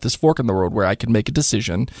where at this fork in the road where I could make a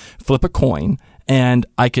decision, flip a coin, and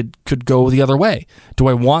I could go the other way. Do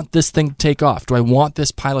I want this thing to take off? Do I want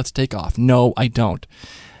this pilot to take off? No, I don't.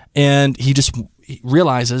 And he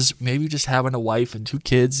realizes maybe just having a wife and 2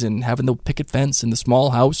 kids and having the picket fence and the small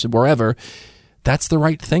house and wherever, that's the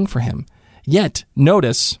right thing for him. Yet,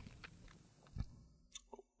 notice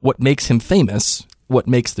what makes him famous, what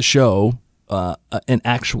makes the show an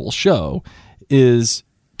actual show, is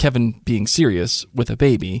Kevin being serious with a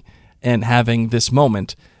baby and having this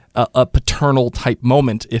moment, a paternal type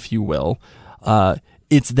moment, if you will.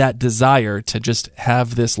 It's that desire to just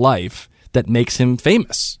have this life that makes him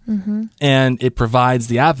famous. Mm-hmm. And it provides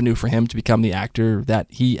the avenue for him to become the actor that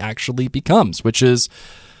he actually becomes, which is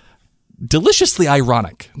deliciously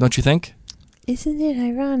ironic, don't you think? Isn't it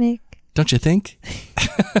ironic? Don't you think?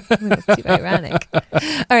 It's too ironic.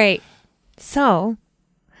 All right. So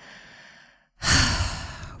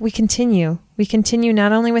we continue. We continue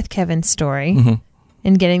not only with Kevin's story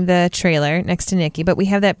and getting the trailer next to Nikki, but we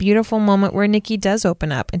have that beautiful moment where Nikki does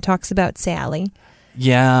open up and talks about Sally.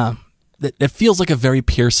 Yeah. It feels like a very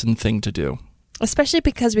Pearson thing to do. Especially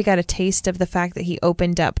because we got a taste of the fact that he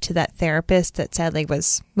opened up to that therapist that sadly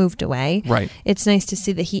was moved away. Right. It's nice to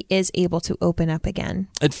see that he is able to open up again.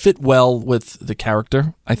 It fit well with the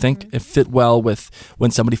character, I think. It fit well with when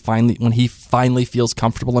he finally feels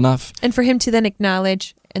comfortable enough. And for him to then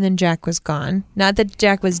acknowledge, and then Jack was gone. Not that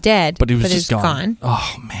Jack was dead, But he was just gone.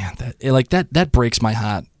 Oh man, that breaks my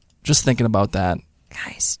heart. Just thinking about that.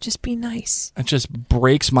 Guys, just be nice. It just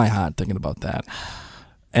breaks my heart thinking about that.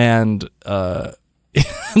 And I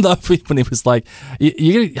love when he was like,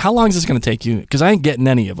 how long is this going to take you? Because I ain't getting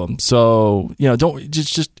any of them. So, don't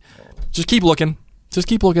just keep looking. Just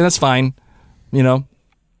keep looking. That's fine.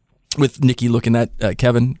 With Nikki looking at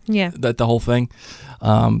Kevin. Yeah. The whole thing.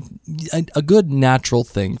 A good natural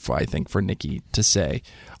thing for Nikki to say.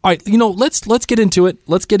 All right. Let's get into it.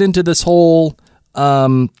 Let's get into this whole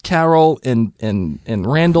Carol and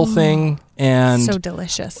Randall thing. And So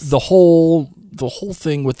delicious. the whole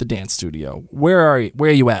thing with the dance studio. Where are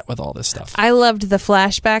you at with all this stuff? I loved the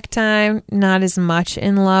flashback time. Not as much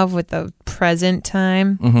in love with the present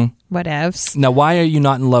time. Mm-hmm. Whatevs. Now, why are you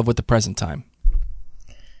not in love with the present time?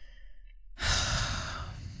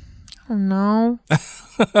 Oh no.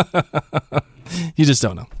 You just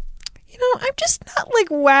don't know. I'm just not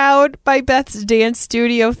wowed by Beth's dance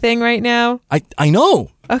studio thing right now. I know.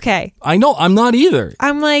 Okay. I know. I'm not either.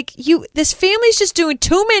 I'm this family's just doing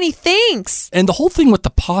too many things. And the whole thing with the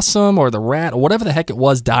possum or the rat or whatever the heck it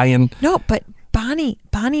was dying. No, but Bonnie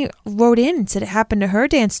wrote in and said it happened to her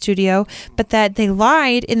dance studio, but that they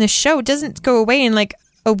lied in the show. It doesn't go away in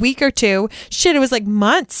a week or 2. Shit, it was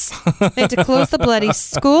months. They had to close the bloody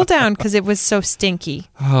school down because it was so stinky.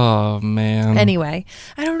 Oh man. Anyway,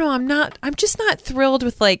 I don't know. I'm just not thrilled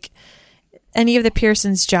with any of the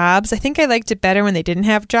Pearsons' jobs. I think I liked it better when they didn't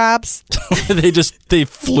have jobs. they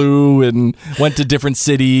flew and went to different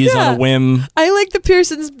cities on a whim. I like the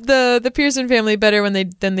Pearsons, the Pearson family better when they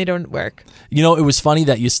don't work. It was funny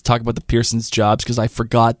that you talk about the Pearsons' jobs because I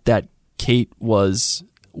forgot that Kate was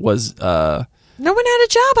No one had a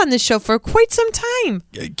job on this show for quite some time.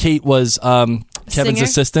 Kate was Kevin's Singer?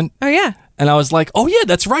 assistant. Oh, yeah. And I was like, oh, yeah,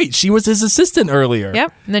 that's right. She was his assistant earlier.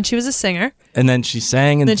 Yep. And then she was a singer. And then she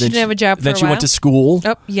sang. And Then she didn't have a job for Then a she went while. to school.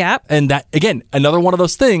 Oh, yeah. And that, again, another one of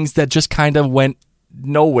those things that just kind of went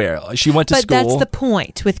nowhere. She went to But school. that's the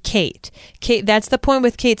point with Kate. That's the point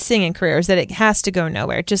with Kate's singing career, is that it has to go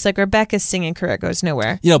nowhere. Just like Rebecca's singing career goes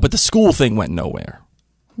nowhere. But the school thing went nowhere.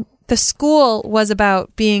 The school was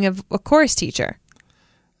about being a chorus teacher.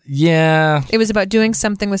 Yeah. It was about doing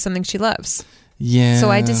something with something she loves. Yeah. So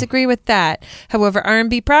I disagree with that. However,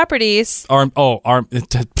 R&B properties or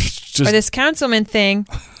this councilman thing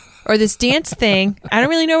or this dance thing, I don't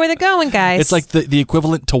really know where they're going, guys. It's like the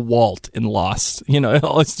equivalent to Walt in Lost.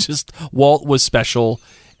 It's just Walt was special,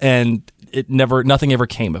 and nothing ever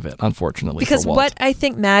came of it, unfortunately. because for Walt. what I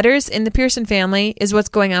think matters in the Pearson family is what's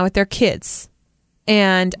going on with their kids.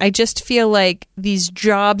 And I just feel like these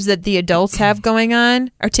jobs that the adults have going on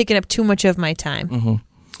are taking up too much of my time. Mm-hmm.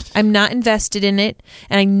 I'm not invested in it,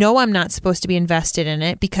 and I know I'm not supposed to be invested in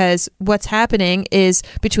it because what's happening is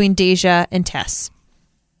between Deja and Tess.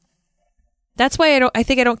 That's why I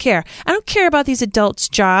think I don't care. I don't care about these adults'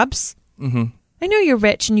 jobs. Mm-hmm. I know you're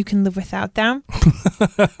rich and you can live without them.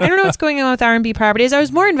 I don't know what's going on with R&B properties. I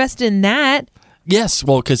was more invested in that. Yes,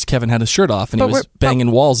 well, because Kevin had his shirt off and he was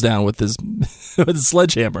banging walls down with his with his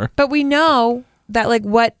sledgehammer. But we know that like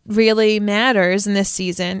what really matters in this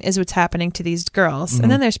season is what's happening to these girls. Mm-hmm.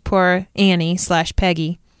 And then there's poor Annie /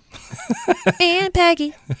 Peggy. And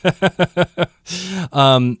Peggy.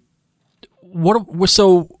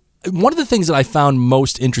 So one of the things that I found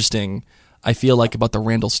most interesting, I feel like, about the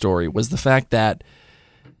Randall story was the fact that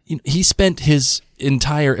he spent his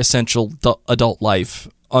entire essential adult life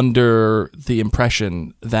under the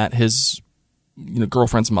impression that his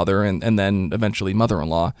girlfriend's mother and then eventually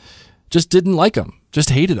mother-in-law just didn't like him, just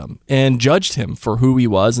hated him, and judged him for who he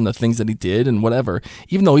was and the things that he did and whatever.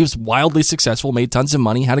 Even though he was wildly successful, made tons of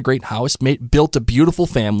money, had a great house, built a beautiful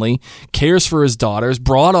family, cares for his daughters,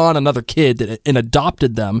 brought on another kid and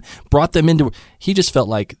adopted them, brought them into... He just felt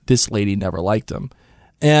like this lady never liked him.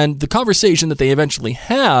 And the conversation that they eventually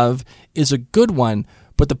have is a good one,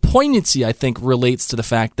 but the poignancy, I think, relates to the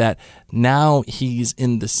fact that now he's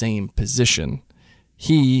in the same position.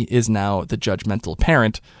 He is now the judgmental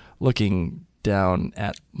parent looking down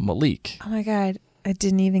at Malik. Oh my God. I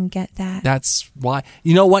didn't even get that. That's why.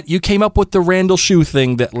 You know what? You came up with the Randall Shue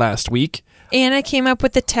thing that last week. And I came up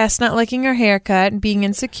with the Tess not liking her haircut and being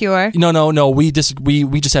insecure. No. We just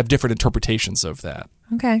have different interpretations of that.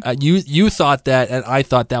 Okay. You thought that, and I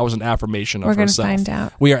thought that was an affirmation of We're herself. going to find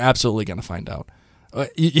out. We are absolutely going to find out.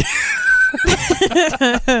 You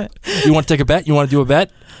want to take a bet? You want to do a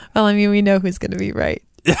bet? Well, I mean, we know who's going to be right.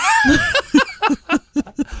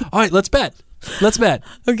 All right, let's bet.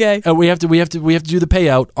 Okay. We have to do the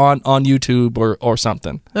payout on YouTube or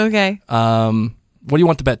something. Okay. What do you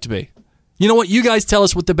want the bet to be? You know what? You guys tell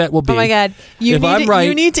us what the bet will be. Oh my God. You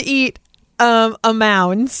need to eat a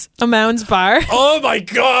Mounds bar. Oh my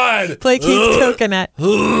God. Play Kate's coconut.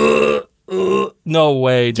 No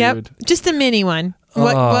way, dude. Yep. Just a mini one.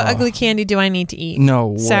 What ugly candy do I need to eat? No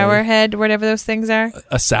way. Sour head, whatever those things are.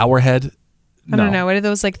 A sour head? I don't know. What are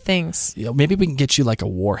those like things? Yeah, maybe we can get you like a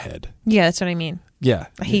warhead. Yeah, that's what I mean. Yeah.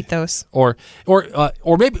 I hate those. Or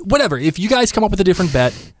maybe whatever. If you guys come up with a different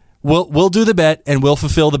bet, we'll do the bet and we'll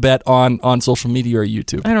fulfill the bet on social media or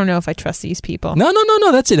YouTube. I don't know if I trust these people. No.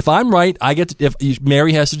 That's it. If I'm right, if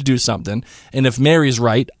Mary has to do something, and if Mary's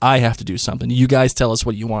right, I have to do something. You guys tell us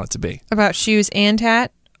what you want it to be. About shoes and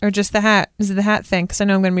hat, or just the hat? Is it the hat thing? Because I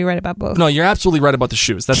know I'm going to be right about both. No, you're absolutely right about the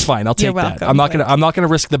shoes. That's fine. I'll take You're that. welcome. I'm not gonna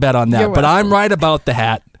risk the bet on that. You're But I'm welcome. right about the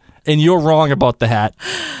hat, and you're wrong about the hat,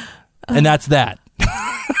 and that's that.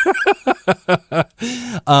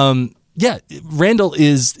 Yeah, Randall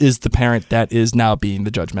is the parent that is now being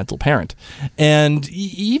the judgmental parent. And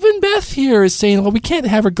even Beth here is saying, well, we can't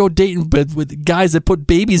have her go dating with guys that put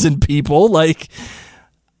babies in people. Like,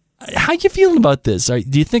 how you feeling about this?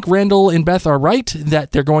 Do you think Randall and Beth are right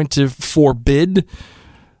that they're going to forbid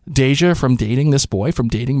Deja from dating this boy, from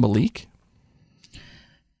dating Malik?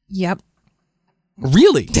 Yep.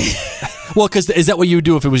 Really? Well, because is that what you would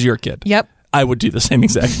do if it was your kid? Yep. I would do the same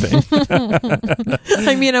exact thing.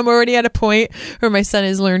 I mean, I'm already at a point where my son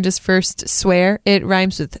has learned his first swear. It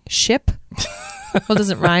rhymes with ship. Well, it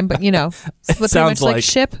doesn't rhyme, but it's pretty much like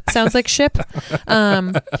ship. Sounds like ship.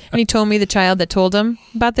 And he told me the child that told him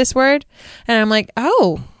about this word. And I'm like,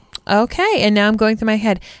 oh, okay. And now I'm going through my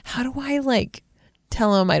head, how do I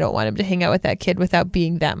tell him I don't want him to hang out with that kid without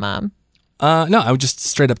being that mom? No, I would just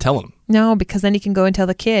straight up tell him. No, because then he can go and tell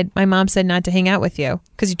the kid, my mom said not to hang out with you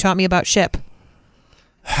because you taught me about ship.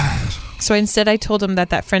 So instead, I told him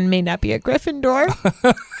that friend may not be a Gryffindor,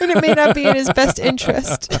 and it may not be in his best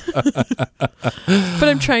interest. But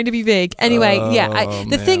I'm trying to be vague. Anyway,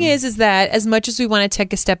 the thing is that as much as we want to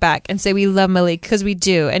take a step back and say we love Malik, because we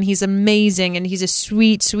do, and he's amazing, and he's a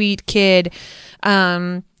sweet, sweet kid,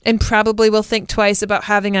 and probably will think twice about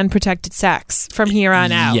having unprotected sex from here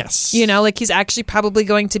on out. Yes. You know, like he's actually probably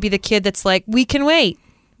going to be the kid that's like, we can wait.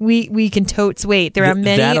 We can totes wait. There are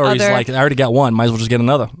many that, or other... he's like, I already got one. Might as well just get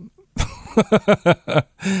another.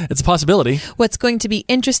 It's a possibility. What's going to be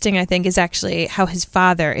interesting, I think, is actually how his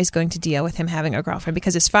father is going to deal with him having a girlfriend,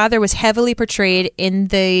 because his father was heavily portrayed in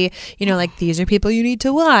the, like, these are people you need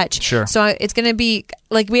to watch. Sure. So it's going to be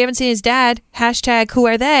like, we haven't seen his dad. # who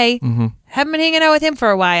are they? Mm-hmm. Haven't been hanging out with him for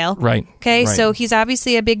a while. Right. Okay. Right. So he's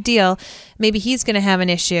obviously a big deal. Maybe he's going to have an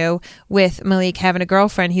issue with Malik having a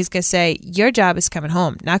girlfriend. He's going to say, your job is coming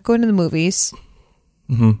home, not going to the movies.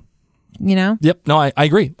 Mm-hmm. Yep. No, I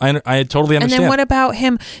agree. I totally understand. And then what about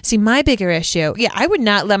him? See, my bigger issue, I would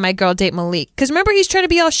not let my girl date Malik. Because remember, he's trying to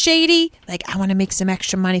be all shady. Like, I want to make some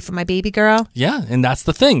extra money for my baby girl. Yeah, and that's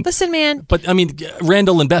the thing. Listen, man. But, I mean,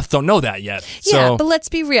 Randall and Beth don't know that yet. Yeah, but let's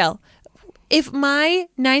be real. If my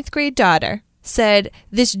 9th grade daughter said,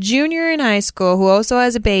 this junior in high school who also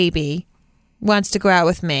has a baby wants to go out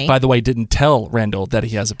with me. By the way, didn't tell Randall that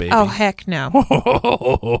he has a baby. Oh, heck no.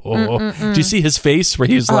 Do you see his face where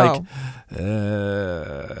he's like,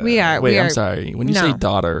 I'm sorry. When you say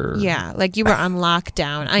daughter. Yeah, like you were on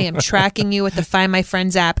lockdown. I am tracking you with the Find My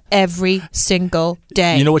Friends app every single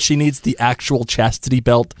day. You know what she needs? The actual chastity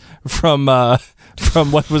belt from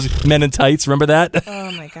what was Men in Tights. Remember that?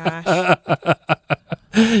 Oh, my gosh.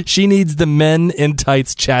 She needs the Men in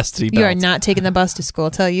Tights chastity belt. You are not taking the bus to school,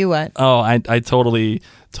 I'll tell you what. Oh, I totally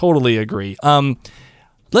agree.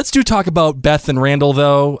 Let's talk about Beth and Randall,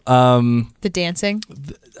 though. The dancing?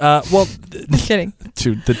 I'm kidding.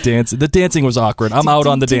 Dude, the dancing was awkward. I'm out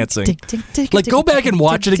on the dancing. Like, go back and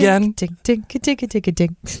watch it again.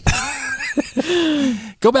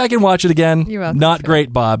 Go back and watch it again. You're welcome. Not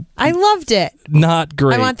great, Bob. I loved it. Not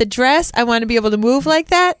great. I want the dress. I want to be able to move like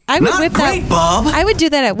that. I would Not whip great, that. Bob. I would do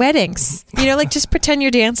that at weddings. Like just pretend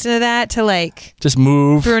you're dancing to that to like just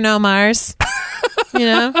move. Bruno Mars.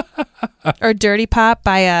 Or Dirty Pop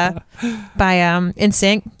by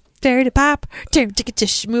NSYNC. Dirty Pop.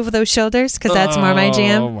 Just move those shoulders because that's more my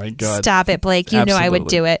jam. Oh my God. Stop it, Blake. You know I would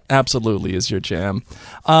do it. Absolutely is your jam.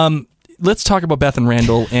 Let's talk about Beth and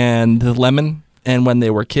Randall and the lemon and when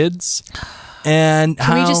they were kids. And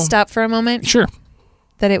Can we just stop for a moment? Sure.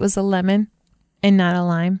 That it was a lemon and not a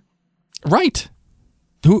lime. Right.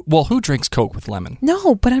 Who drinks Coke with lemon?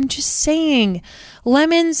 No, but I'm just saying,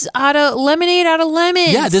 lemonade out of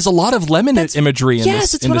lemons. Yeah, there's a lot of lemon imagery in yes,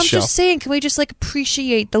 this that's what I'm show. just saying. Can we just like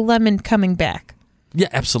appreciate the lemon coming back? Yeah,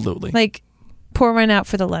 absolutely. Like, pour one out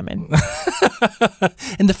for the lemon.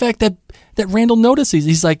 And the fact that Randall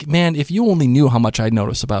he's like, man, if you only knew how much I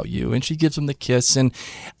notice about you. And she gives him the kiss. And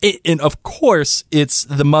of course, it's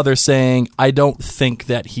the mother saying, I don't think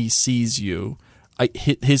that he sees you.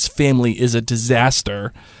 His family is a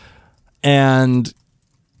disaster. And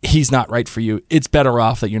he's not right for you. It's better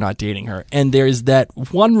off that you're not dating her. And there's that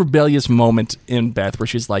one rebellious moment in Beth where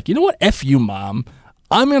she's like, you know what? F you, Mom.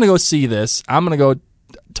 I'm going to go see this. I'm going to go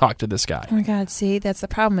talk to this guy. Oh my God, see, that's the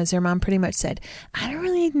problem is her mom pretty much said, I don't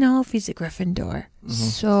really know if he's a Gryffindor. Mm-hmm.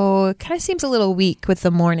 So it kind of seems a little weak with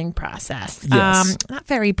the mourning process. Yes. Not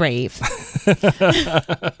very brave.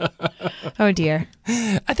 Oh dear.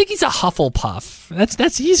 I think he's a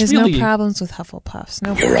Hufflepuff. He's There's really... no problems with Hufflepuffs.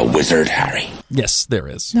 No. You're a wizard, Harry. Yes, there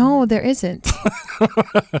is. No, there isn't.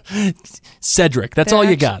 Cedric, that's all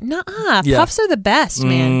you got. Nuh-uh. Yeah. Puffs are the best,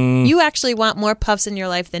 man. You actually want more puffs in your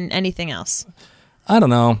life than anything else. I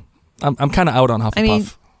don't know. I'm kind of out on Hufflepuff. I mean,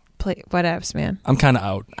 whatevs, man. I'm kind of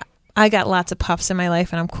out. I got lots of puffs in my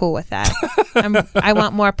life, and I'm cool with that. I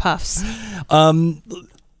want more puffs.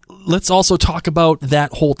 Let's also talk about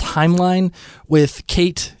that whole timeline with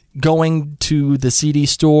Kate going to the CD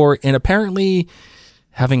store and apparently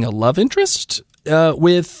having a love interest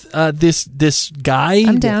with this guy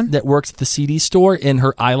that works at the CD store in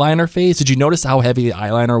her eyeliner phase. Did you notice how heavy the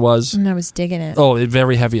eyeliner was? And I was digging it. Oh,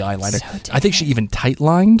 very heavy eyeliner. So I think she even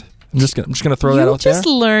tight-lined. I'm just gonna throw that out there. You just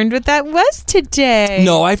learned what that was today.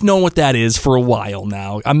 No, I've known what that is for a while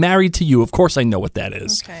now. I'm married to you. Of course I know what that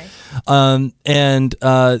is. Okay. And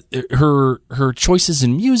her choices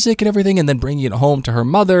in music and everything, and then bringing it home to her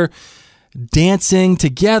mother, dancing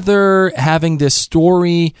together, having this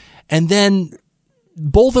story, and then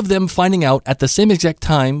both of them finding out at the same exact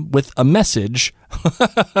time with a message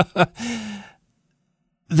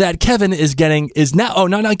that Kevin is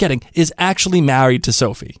actually married to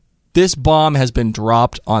Sophie. This bomb has been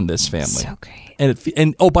dropped on this family. So great.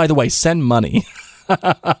 And oh, by the way, send money.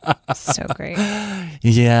 So great.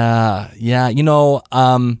 Yeah.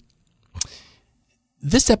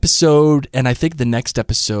 This episode, and I think the next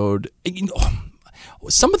episode,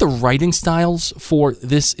 some of the writing styles for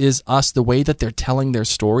This Is Us, the way that they're telling their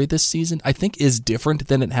story this season, I think is different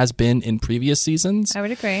than it has been in previous seasons. I would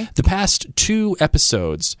agree. The past 2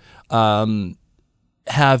 episodes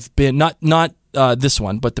have been, not this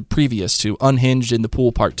one, but the previous 2, Unhinged and The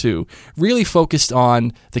Pool Part 2, really focused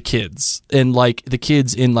on the kids, and like the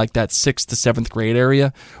kids in like that 6th to 7th grade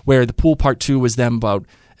area, where The Pool Part 2 was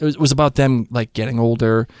was about them like getting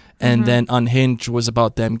older, and then Unhinged was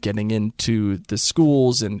about them getting into the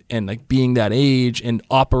schools and like being that age and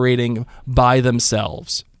operating by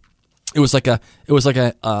themselves. It was like a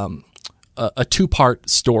 2-part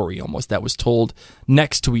story almost that was told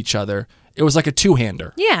next to each other. It was like a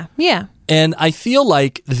 2-hander. Yeah, yeah. And I feel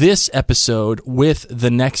like this episode with the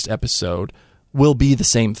next episode will be the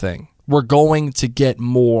same thing. We're going to get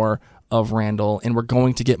more of Randall, and we're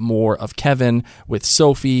going to get more of Kevin with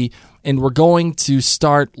Sophie, and we're going to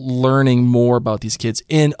start learning more about these kids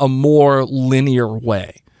in a more linear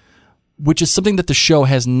way, which is something that the show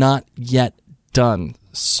has not yet done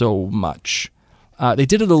so much. They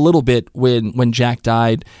did it a little bit when Jack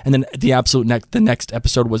died, and then the next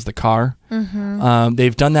episode was the car.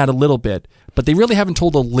 They've done that a little bit, but they really haven't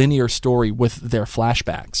told a linear story with their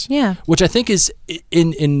flashbacks. Yeah, which I think is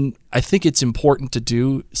I think it's important to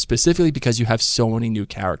do, specifically because you have so many new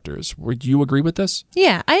characters. Would you agree with this?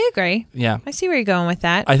 Yeah, I agree. Yeah, I see where you're going with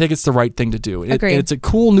that. I think it's the right thing to do. Agreed. It's a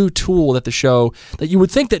cool new tool that the show, that you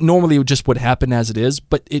would think that normally would just would happen as it is,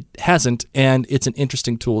 but it hasn't, and it's an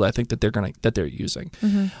interesting tool that I think that they're using.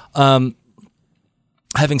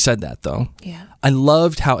 Having said that, though, Yeah. I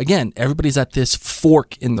loved how, again, everybody's at this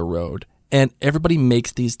fork in the road, and everybody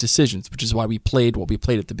makes these decisions, which is why we played what we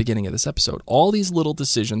played at the beginning of this episode. All these little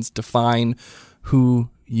decisions define who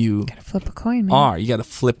you Gotta flip a coin, man. are. You got to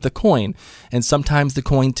flip the coin. And sometimes the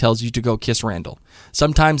coin tells you to go kiss Randall.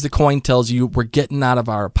 Sometimes the coin tells you we're getting out of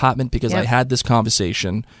our apartment because I had this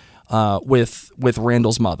conversation with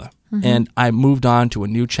Randall's mother. And I moved on to a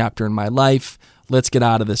new chapter in my life. Let's get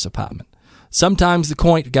out of this apartment. Sometimes the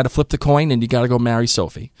coin, you got to flip the coin and you got to go marry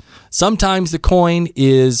Sophie. Sometimes the coin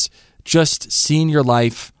is just seeing your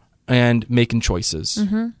life and making choices.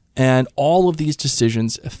 And all of these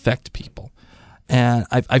decisions affect people. And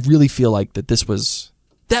I really feel like that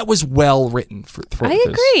was well written for I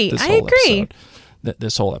agree. this I whole agree. episode.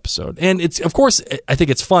 This whole episode. And it's, of course, I think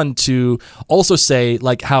it's fun to also say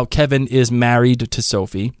like how Kevin is married to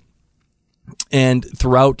Sophie. And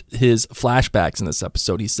throughout his flashbacks in this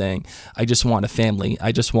episode, he's saying, I just want a family.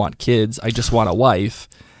 I just want kids. I just want a wife.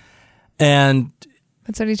 And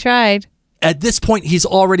That's what he tried. at this point, he's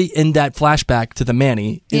already in that flashback to the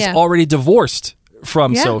Manny. He's already divorced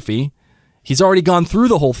from Sophie. He's already gone through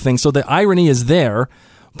the whole thing. So the irony is there.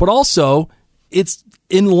 But also, it's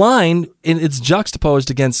in line, and it's juxtaposed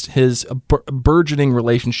against his burgeoning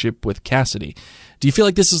relationship with Cassidy. Do you feel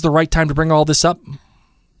like this is the right time to bring all this up?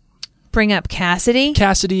 Bring up Cassidy?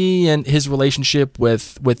 Cassidy and his relationship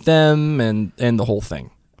with them and the whole thing.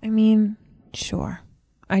 I mean, sure.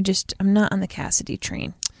 I'm not on the Cassidy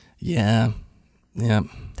train. Yeah.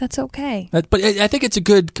 That's okay. But I think it's a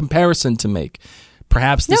good comparison to make.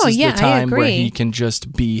 Perhaps this is the time where he can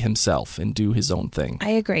just be himself and do his own thing.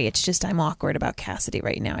 I agree. It's just I'm awkward about Cassidy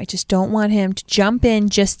right now. I just don't want him to jump in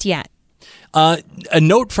just yet. A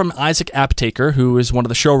note from Isaac Aptaker, who is one of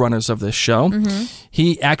the showrunners of this show.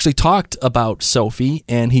 He actually talked about Sophie,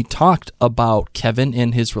 and he talked about Kevin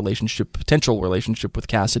and his potential relationship with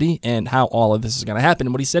Cassidy, and how all of this is going to happen.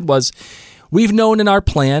 And what he said was, we've known in our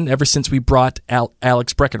plan ever since we brought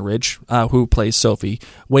Alex Breckenridge, who plays Sophie,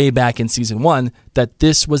 way back in season 1, that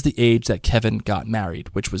this was the age that Kevin got married,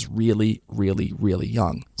 which was really, really, really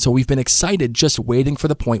young. So we've been excited, just waiting for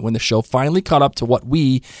the point when the show finally caught up to what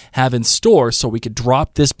we have in store so we could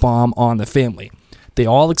drop this bomb on the family. They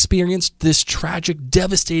all experienced this tragic,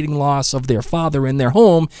 devastating loss of their father in their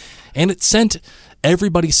home, and it sent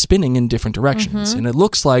everybody spinning in different directions. And it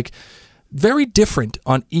looks like very different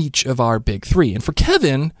on each of our big three. And for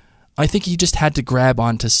Kevin, I think he just had to grab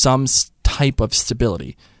onto some type of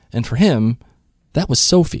stability. And for him, that was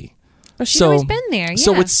Sophie. Well, she's always been there. Yeah.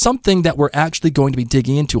 So it's something that we're actually going to be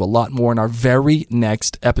digging into a lot more in our very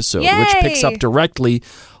next episode, which picks up directly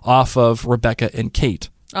off of Rebecca and Kate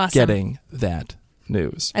getting that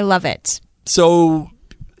news. I love it. So,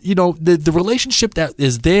 the relationship that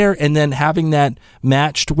is there, and then having that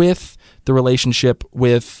matched with the relationship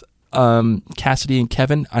with Cassidy and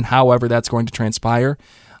Kevin, on however that's going to transpire,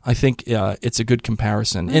 I think it's a good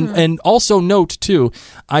comparison. And also note, too,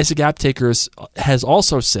 Isaac Aptakers has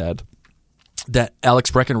also said that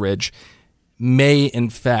Alex Breckenridge may, in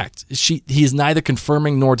fact, he is neither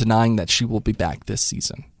confirming nor denying that she will be back this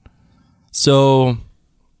season. So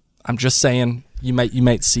I'm just saying you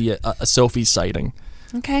might see a Sophie sighting.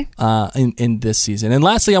 Okay. In this season. And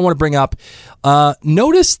lastly, I want to bring up,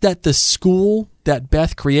 notice that the school that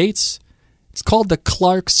Beth creates, it's called the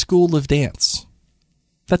Clark School of Dance.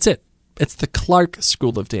 That's it. It's the Clark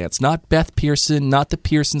School of Dance, not Beth Pearson, not the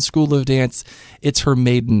Pearson School of Dance. It's her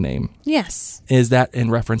maiden name. Yes. Is that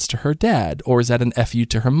in reference to her dad, or is that an FU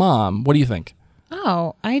to her mom? What do you think?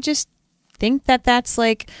 Oh, I just think that's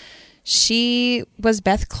like... She was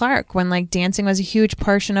Beth Clark when like dancing was a huge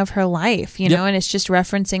portion of her life, you know, and it's just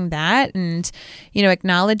referencing that and, you know,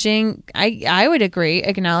 acknowledging, I would agree,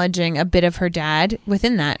 acknowledging a bit of her dad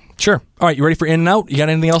within that. Sure. All right. You ready for In and Out? You got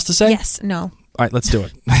anything else to say? Yes. No. All right. Let's do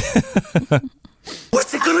it.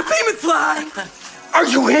 What's it gonna be, McFly? Are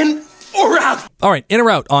you in or out? All right. In or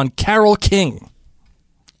out on Carole King.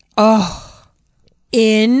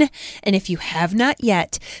 In. And if you have not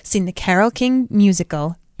yet seen the Carole King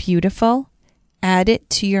musical, Beautiful, add it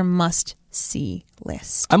to your must-see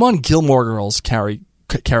list. I'm on Gilmore Girls,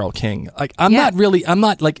 Carole King. Like I'm not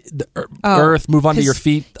like the Earth, Move Onto Your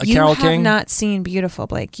Feet, Carole King. You have not seen Beautiful,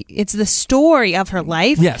 Blake. It's the story of her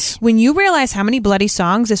life. Yes. When you realize how many bloody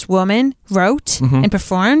songs this woman wrote and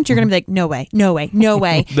performed, you're going to be like, no way, no way, no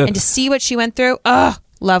way. And to see what she went through,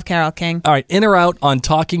 love Carole King. All right, in or out on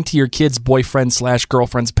talking to your kid's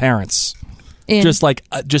boyfriend/girlfriend's parents. In. Just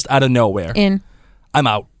out of nowhere. In. I'm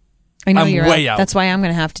out. I know I'm you're way out. That's why I'm going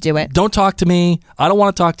to have to do it. Don't talk to me. I don't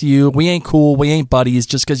want to talk to you. We ain't cool. We ain't buddies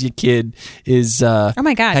just because your kid is oh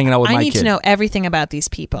my God. hanging out with my kid. I need to know everything about these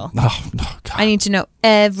people. Oh, no, God. I need to know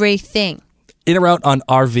everything. In or out on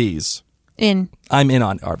RVs? In. I'm in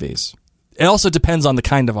on RVs. It also depends on the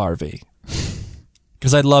kind of RV.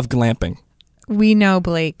 Because I love glamping. We know,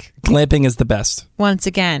 Blake. Glamping is the best. Once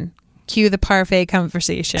again, cue the parfait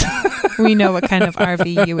conversation. We know what kind of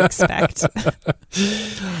RV you expect.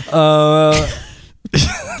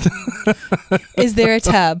 Is there a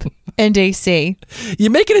tub and AC?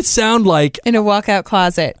 You're making it sound like... In a walkout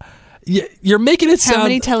closet. You're making it sound... How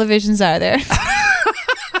many televisions are there?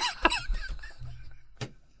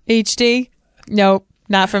 HD? Nope,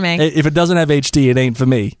 not for me. If it doesn't have HD, it ain't for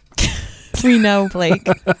me. We know, Blake.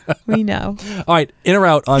 We know. All right, in or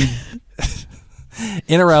out on...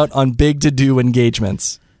 in or out on big to-do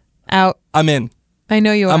engagements? Out. I'm in. I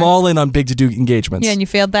know you are. I'm all in on big to-do engagements. Yeah, and you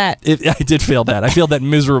failed that. I did fail that. I failed that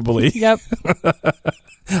miserably. Yep.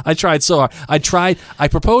 I tried so hard. I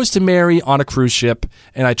proposed to Mary on a cruise ship,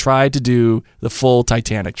 and I tried to do the full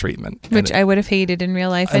Titanic treatment. Which I would have hated in real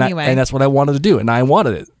life anyway. And that's what I wanted to do, and I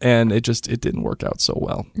wanted it. And it didn't work out so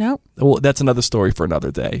well. Nope. Well, that's another story for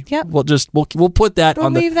another day. Yep. We'll put that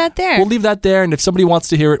on leave that there. We'll leave that there, and if somebody wants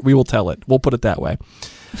to hear it, we will tell it. We'll put it that way.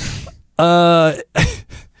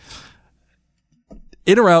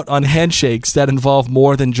 In or out on handshakes that involve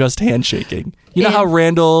more than just handshaking. You know how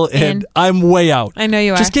Randall and I'm way out. I know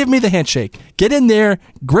you are. Just give me the handshake. Get in there,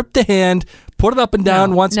 grip the hand, put it up and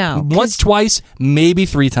down once, twice, maybe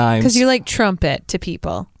 3 times. Because you like trumpet to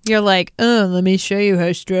people. You're like, let me show you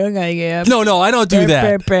how strong I am. No, I don't do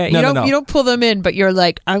that. No. You don't pull them in, but you're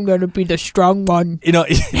like, I'm going to be the strong one.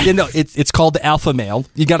 It's called the alpha male.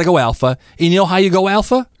 You got to go alpha. And you know how you go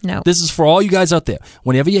alpha? No. This is for all you guys out there.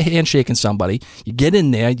 Whenever you're handshaking somebody, you get in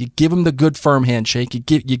there, you give them the good firm handshake.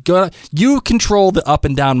 You control the up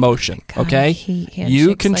and down motion. God, okay? I hate handshakes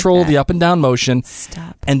You control like that. the up and down motion.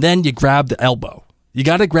 Stop. And then you grab the elbow. You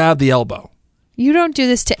got to grab the elbow. You don't do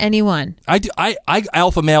this to anyone. I do. I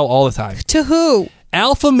alpha male all the time. To who?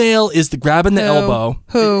 Alpha male is the grabbing the elbow.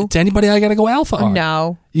 Who? To anybody I got to go alpha on.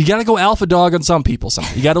 No. You got to go alpha dog on some people.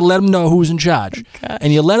 You got to let them know who's in charge.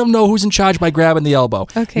 And you let them know who's in charge by grabbing the elbow.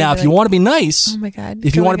 Okay, now, if you want to be nice, oh my God.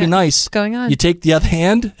 if you want to be nice, what's going on? You take the other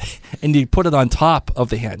hand and you put it on top of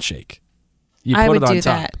the handshake. You put I would it on do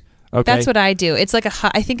top. that. Okay. That's what I do. It's like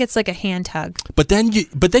I think it's like a hand hug. But then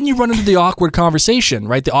you run into the awkward conversation,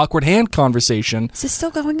 right? The awkward hand conversation. Is this still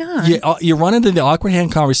going on? You run into the awkward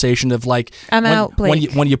hand conversation of like, I'm out,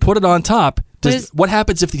 Blake. When you put it on top, what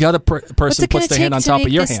happens if the other person puts their hand on top of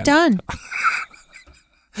your hand? Done.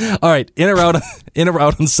 All right, in or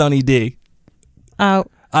out on Sunny D. Out.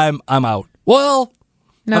 I'm out. Well,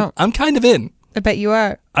 no, I'm kind of in. I bet you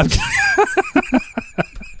are.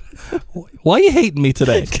 Why are you hating me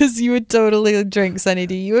today? Because you would totally drink Sunny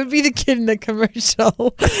D. You would be the kid in the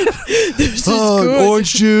commercial. This is good.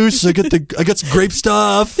 Orange juice. I got some grape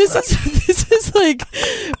stuff. This is like,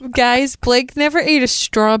 guys, Blake never ate a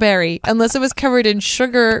strawberry unless it was covered in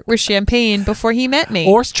sugar or champagne before he met me.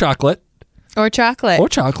 Or chocolate. Or chocolate. Or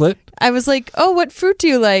chocolate. I was like, oh, what fruit do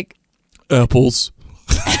you like? Apples.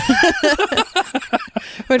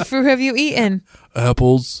 What fruit have you eaten?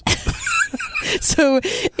 Apples. So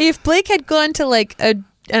if Blake had gone to like a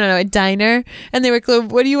diner and they were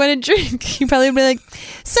like, what do you want to drink? He'd probably be like,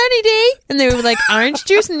 Sunny D. And they would be like, orange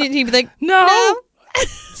juice. And he'd be like, no.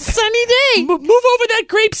 Sunny D. Move over that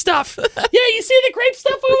grape stuff. Yeah, you see the grape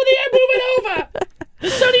stuff over there? Move it over.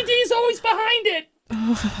 Sunny D's always behind it.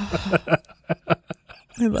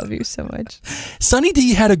 I love you so much. Sunny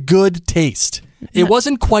D had a good taste. It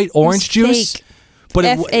wasn't quite orange juice. Fake. But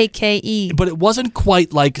F-A-K-E. But it wasn't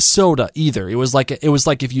quite like soda either. It was like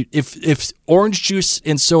if orange juice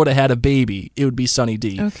and soda had a baby, it would be Sunny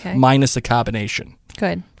D. Okay. Minus the carbonation.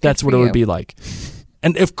 Good. That's what it would be like.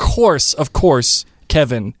 And of course,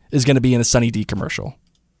 Kevin is going to be in a Sunny D commercial.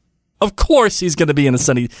 Of course he's going to be in a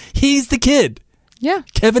Sunny. He's the kid. Yeah.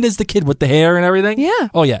 Kevin is the kid with the hair and everything? Yeah.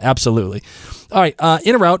 Oh, yeah, absolutely. All right,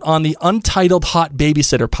 in or out on the untitled Hot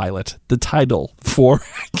Babysitter pilot, the title for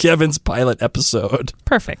Kevin's pilot episode.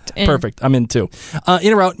 Perfect. Perfect. I'm in too.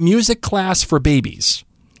 In or out, music class for babies.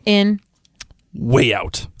 In. Way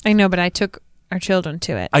out. I know, but I took our children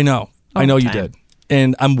to it. I know. All I know the you time. did.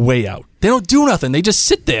 And I'm way out. They don't do nothing. They just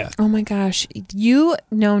sit there. Oh my gosh. You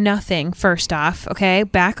know nothing, first off, okay?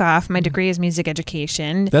 Back off. My degree is music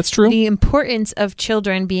education. That's true. The importance of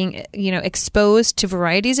children being, exposed to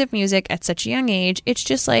varieties of music at such a young age, it's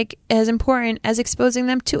just like as important as exposing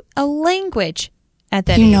them to a language at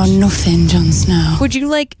that age. You know nothing, Jon Snow. Would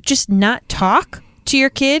you just not talk to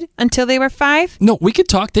your kid until they were 5? No, we could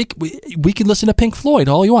talk. We can listen to Pink Floyd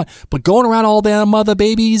all you want. But going around all damn other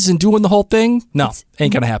babies and doing the whole thing, no,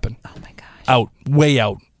 ain't going to happen. Oh my gosh. Out. Way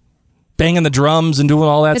out. Banging the drums and doing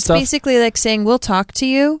all that It's stuff. basically like saying, we'll talk to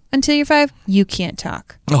you until you're 5. You can't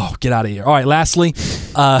talk. Oh, get out of here. All right, lastly,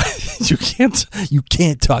 you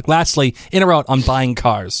can't talk. Lastly, in or out on buying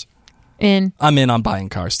cars. I'm in on buying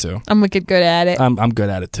cars too. I'm wicked good at it. I'm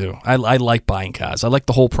good at it too. I like buying cars. I like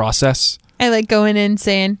the whole process. I like going in and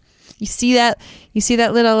saying, you see that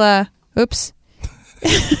little, oops.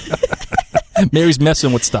 Mary's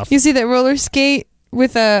messing with stuff. You see that roller skate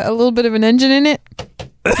with a little bit of an engine in it?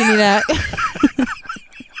 Give me that.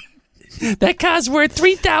 That car's worth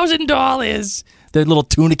 $3,000. That little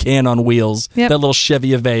tuna can on wheels. Yep. That little Chevy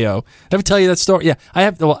Aveo. Ever tell you that story? Yeah, I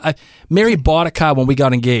have. Well, Mary bought a car when we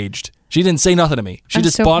got engaged. She didn't say nothing to me. She I'm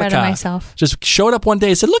just so bought a proud of car. myself. Just showed up one day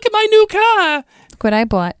and said, "Look at my new car. Look what I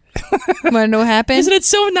bought. Want to know what happened? Isn't it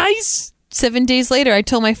so nice?" 7 days later, I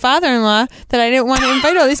told my father-in-law that I didn't want to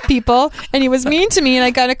invite all these people, and he was mean to me, and I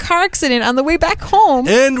got in a car accident on the way back home.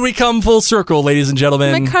 And we come full circle, ladies and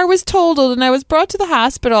gentlemen. My car was totaled, and I was brought to the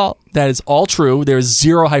hospital. That is all true. There is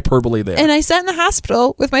zero hyperbole there. And I sat in the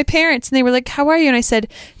hospital with my parents, and they were like, how are you? And I said,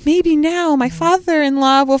 maybe now my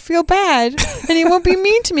father-in-law will feel bad, and he won't be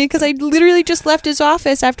mean to me, because I literally just left his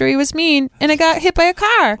office after he was mean, and I got hit by a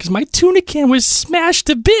car. Because my tuna can was smashed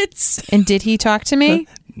to bits. And did he talk to me?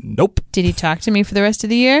 Nope. Did he talk to me for the rest of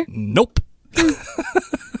the year? Nope.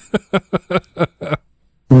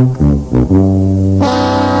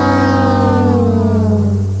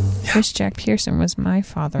 Wish Jack Pearson was my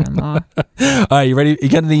father-in-law. All right, you ready? You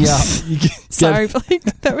got any? Sorry, Blake.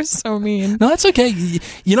 That was so mean. No, that's okay.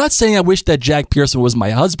 You're not saying I wish that Jack Pearson was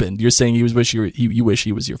my husband. You're saying you wish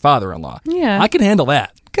he was your father-in-law. Yeah. I can handle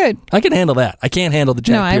that. Good. I can handle that. I can't handle the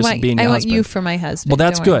Jack Pearson being your husband. I want you for my husband. Well,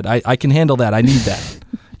 that's Don't worry. good. I can handle that. I need that.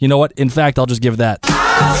 You know what? In fact, I'll just give that.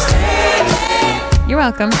 You're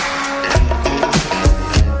welcome.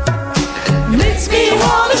 Makes me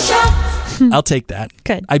wanna shout. I'll take that.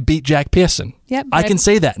 Good. I beat Jack Pearson. Yep. I can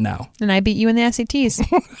say that now. And I beat you in the SATs.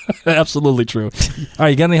 Absolutely true. All right,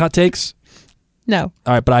 you got any hot takes? No.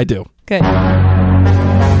 All right, but I do. Good.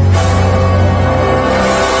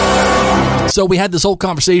 So we had this whole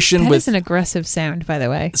conversation That with. is an aggressive sound, by the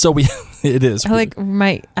way. So it is. I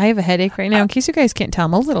have a headache right now. In case you guys can't tell,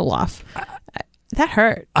 I'm a little off. That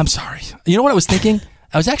hurt. I'm sorry. You know what I was thinking?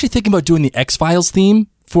 I was actually thinking about doing the X-Files theme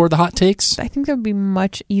for the hot takes. I think that would be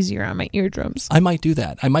much easier on my eardrums. I might do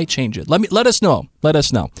that. I might change it. Let us know. Let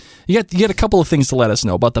us know. You get a couple of things to let us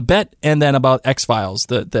know about the bet and then about X-Files,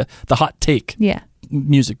 the hot take. Yeah.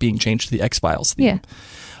 Music being changed to the X-Files theme.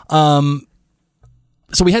 Yeah.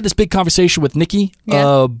 So we had this big conversation with Nikki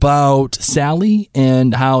about Sally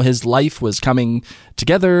and how his life was coming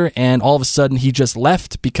together, and all of a sudden he just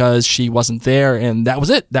left because she wasn't there, and that was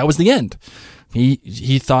it. That was the end.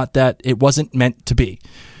 He thought that it wasn't meant to be.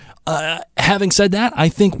 Having said that, I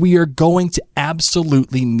think we are going to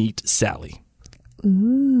absolutely meet Sally.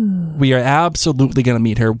 Ooh. We are absolutely going to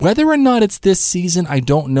meet her. Whether or not it's this season, I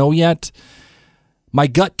don't know yet. My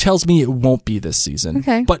gut tells me it won't be this season.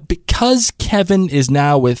 Okay. But because Kevin is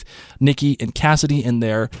now with Nikki and Cassidy and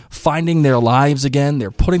they're finding their lives again, they're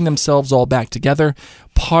putting themselves all back together,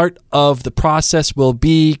 part of the process will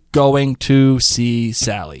be going to see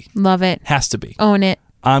Sally. Love it. Has to be. Own it.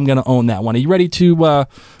 I'm going to own that one. Are you ready to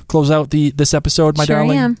close out this episode, my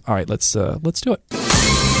darling? Sure am. All right, let's do it.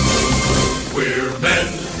 We're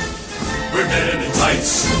men in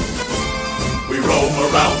tights. We roam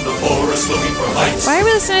around the forest looking for lights. Why are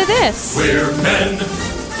we listening to this?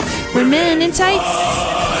 We're men in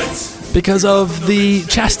tights. Because of the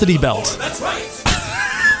chastity belt. That's right.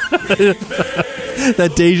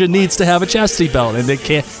 That Deja needs to have a chastity belt, and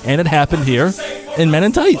it happened here in Men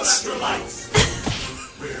in Tights.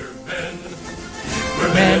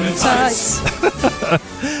 We're men in tights.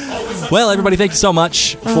 Well, everybody, thank you so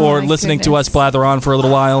much for listening to us blather on for a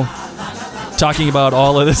little while, talking about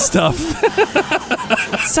all of this stuff.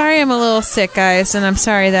 Sorry I'm a little sick, guys, and I'm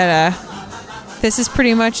sorry that this is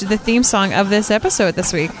pretty much the theme song of this episode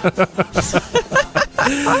this week.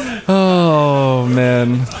 Oh,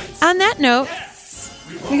 man. On that note,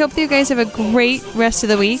 we hope that you guys have a great rest of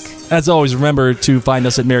the week. As always, remember to find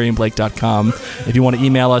us at MaryandBlake.com. If you want to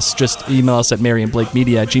email us, just email us at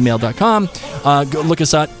MaryandBlakeMedia@gmail.com. Go look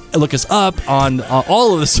us up on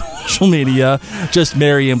all of the social media. Just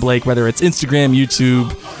Mary and Blake, whether it's Instagram,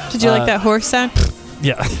 YouTube. Did you like that horse sound?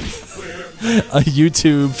 Yeah.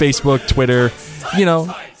 YouTube, Facebook, Twitter. You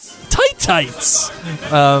know, tights.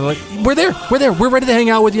 We're there. We're ready to hang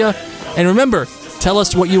out with you. And remember, tell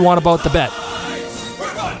us what you want about the bet.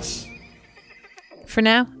 For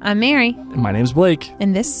now, I'm Mary. And my name's Blake.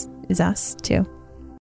 And this is us, too.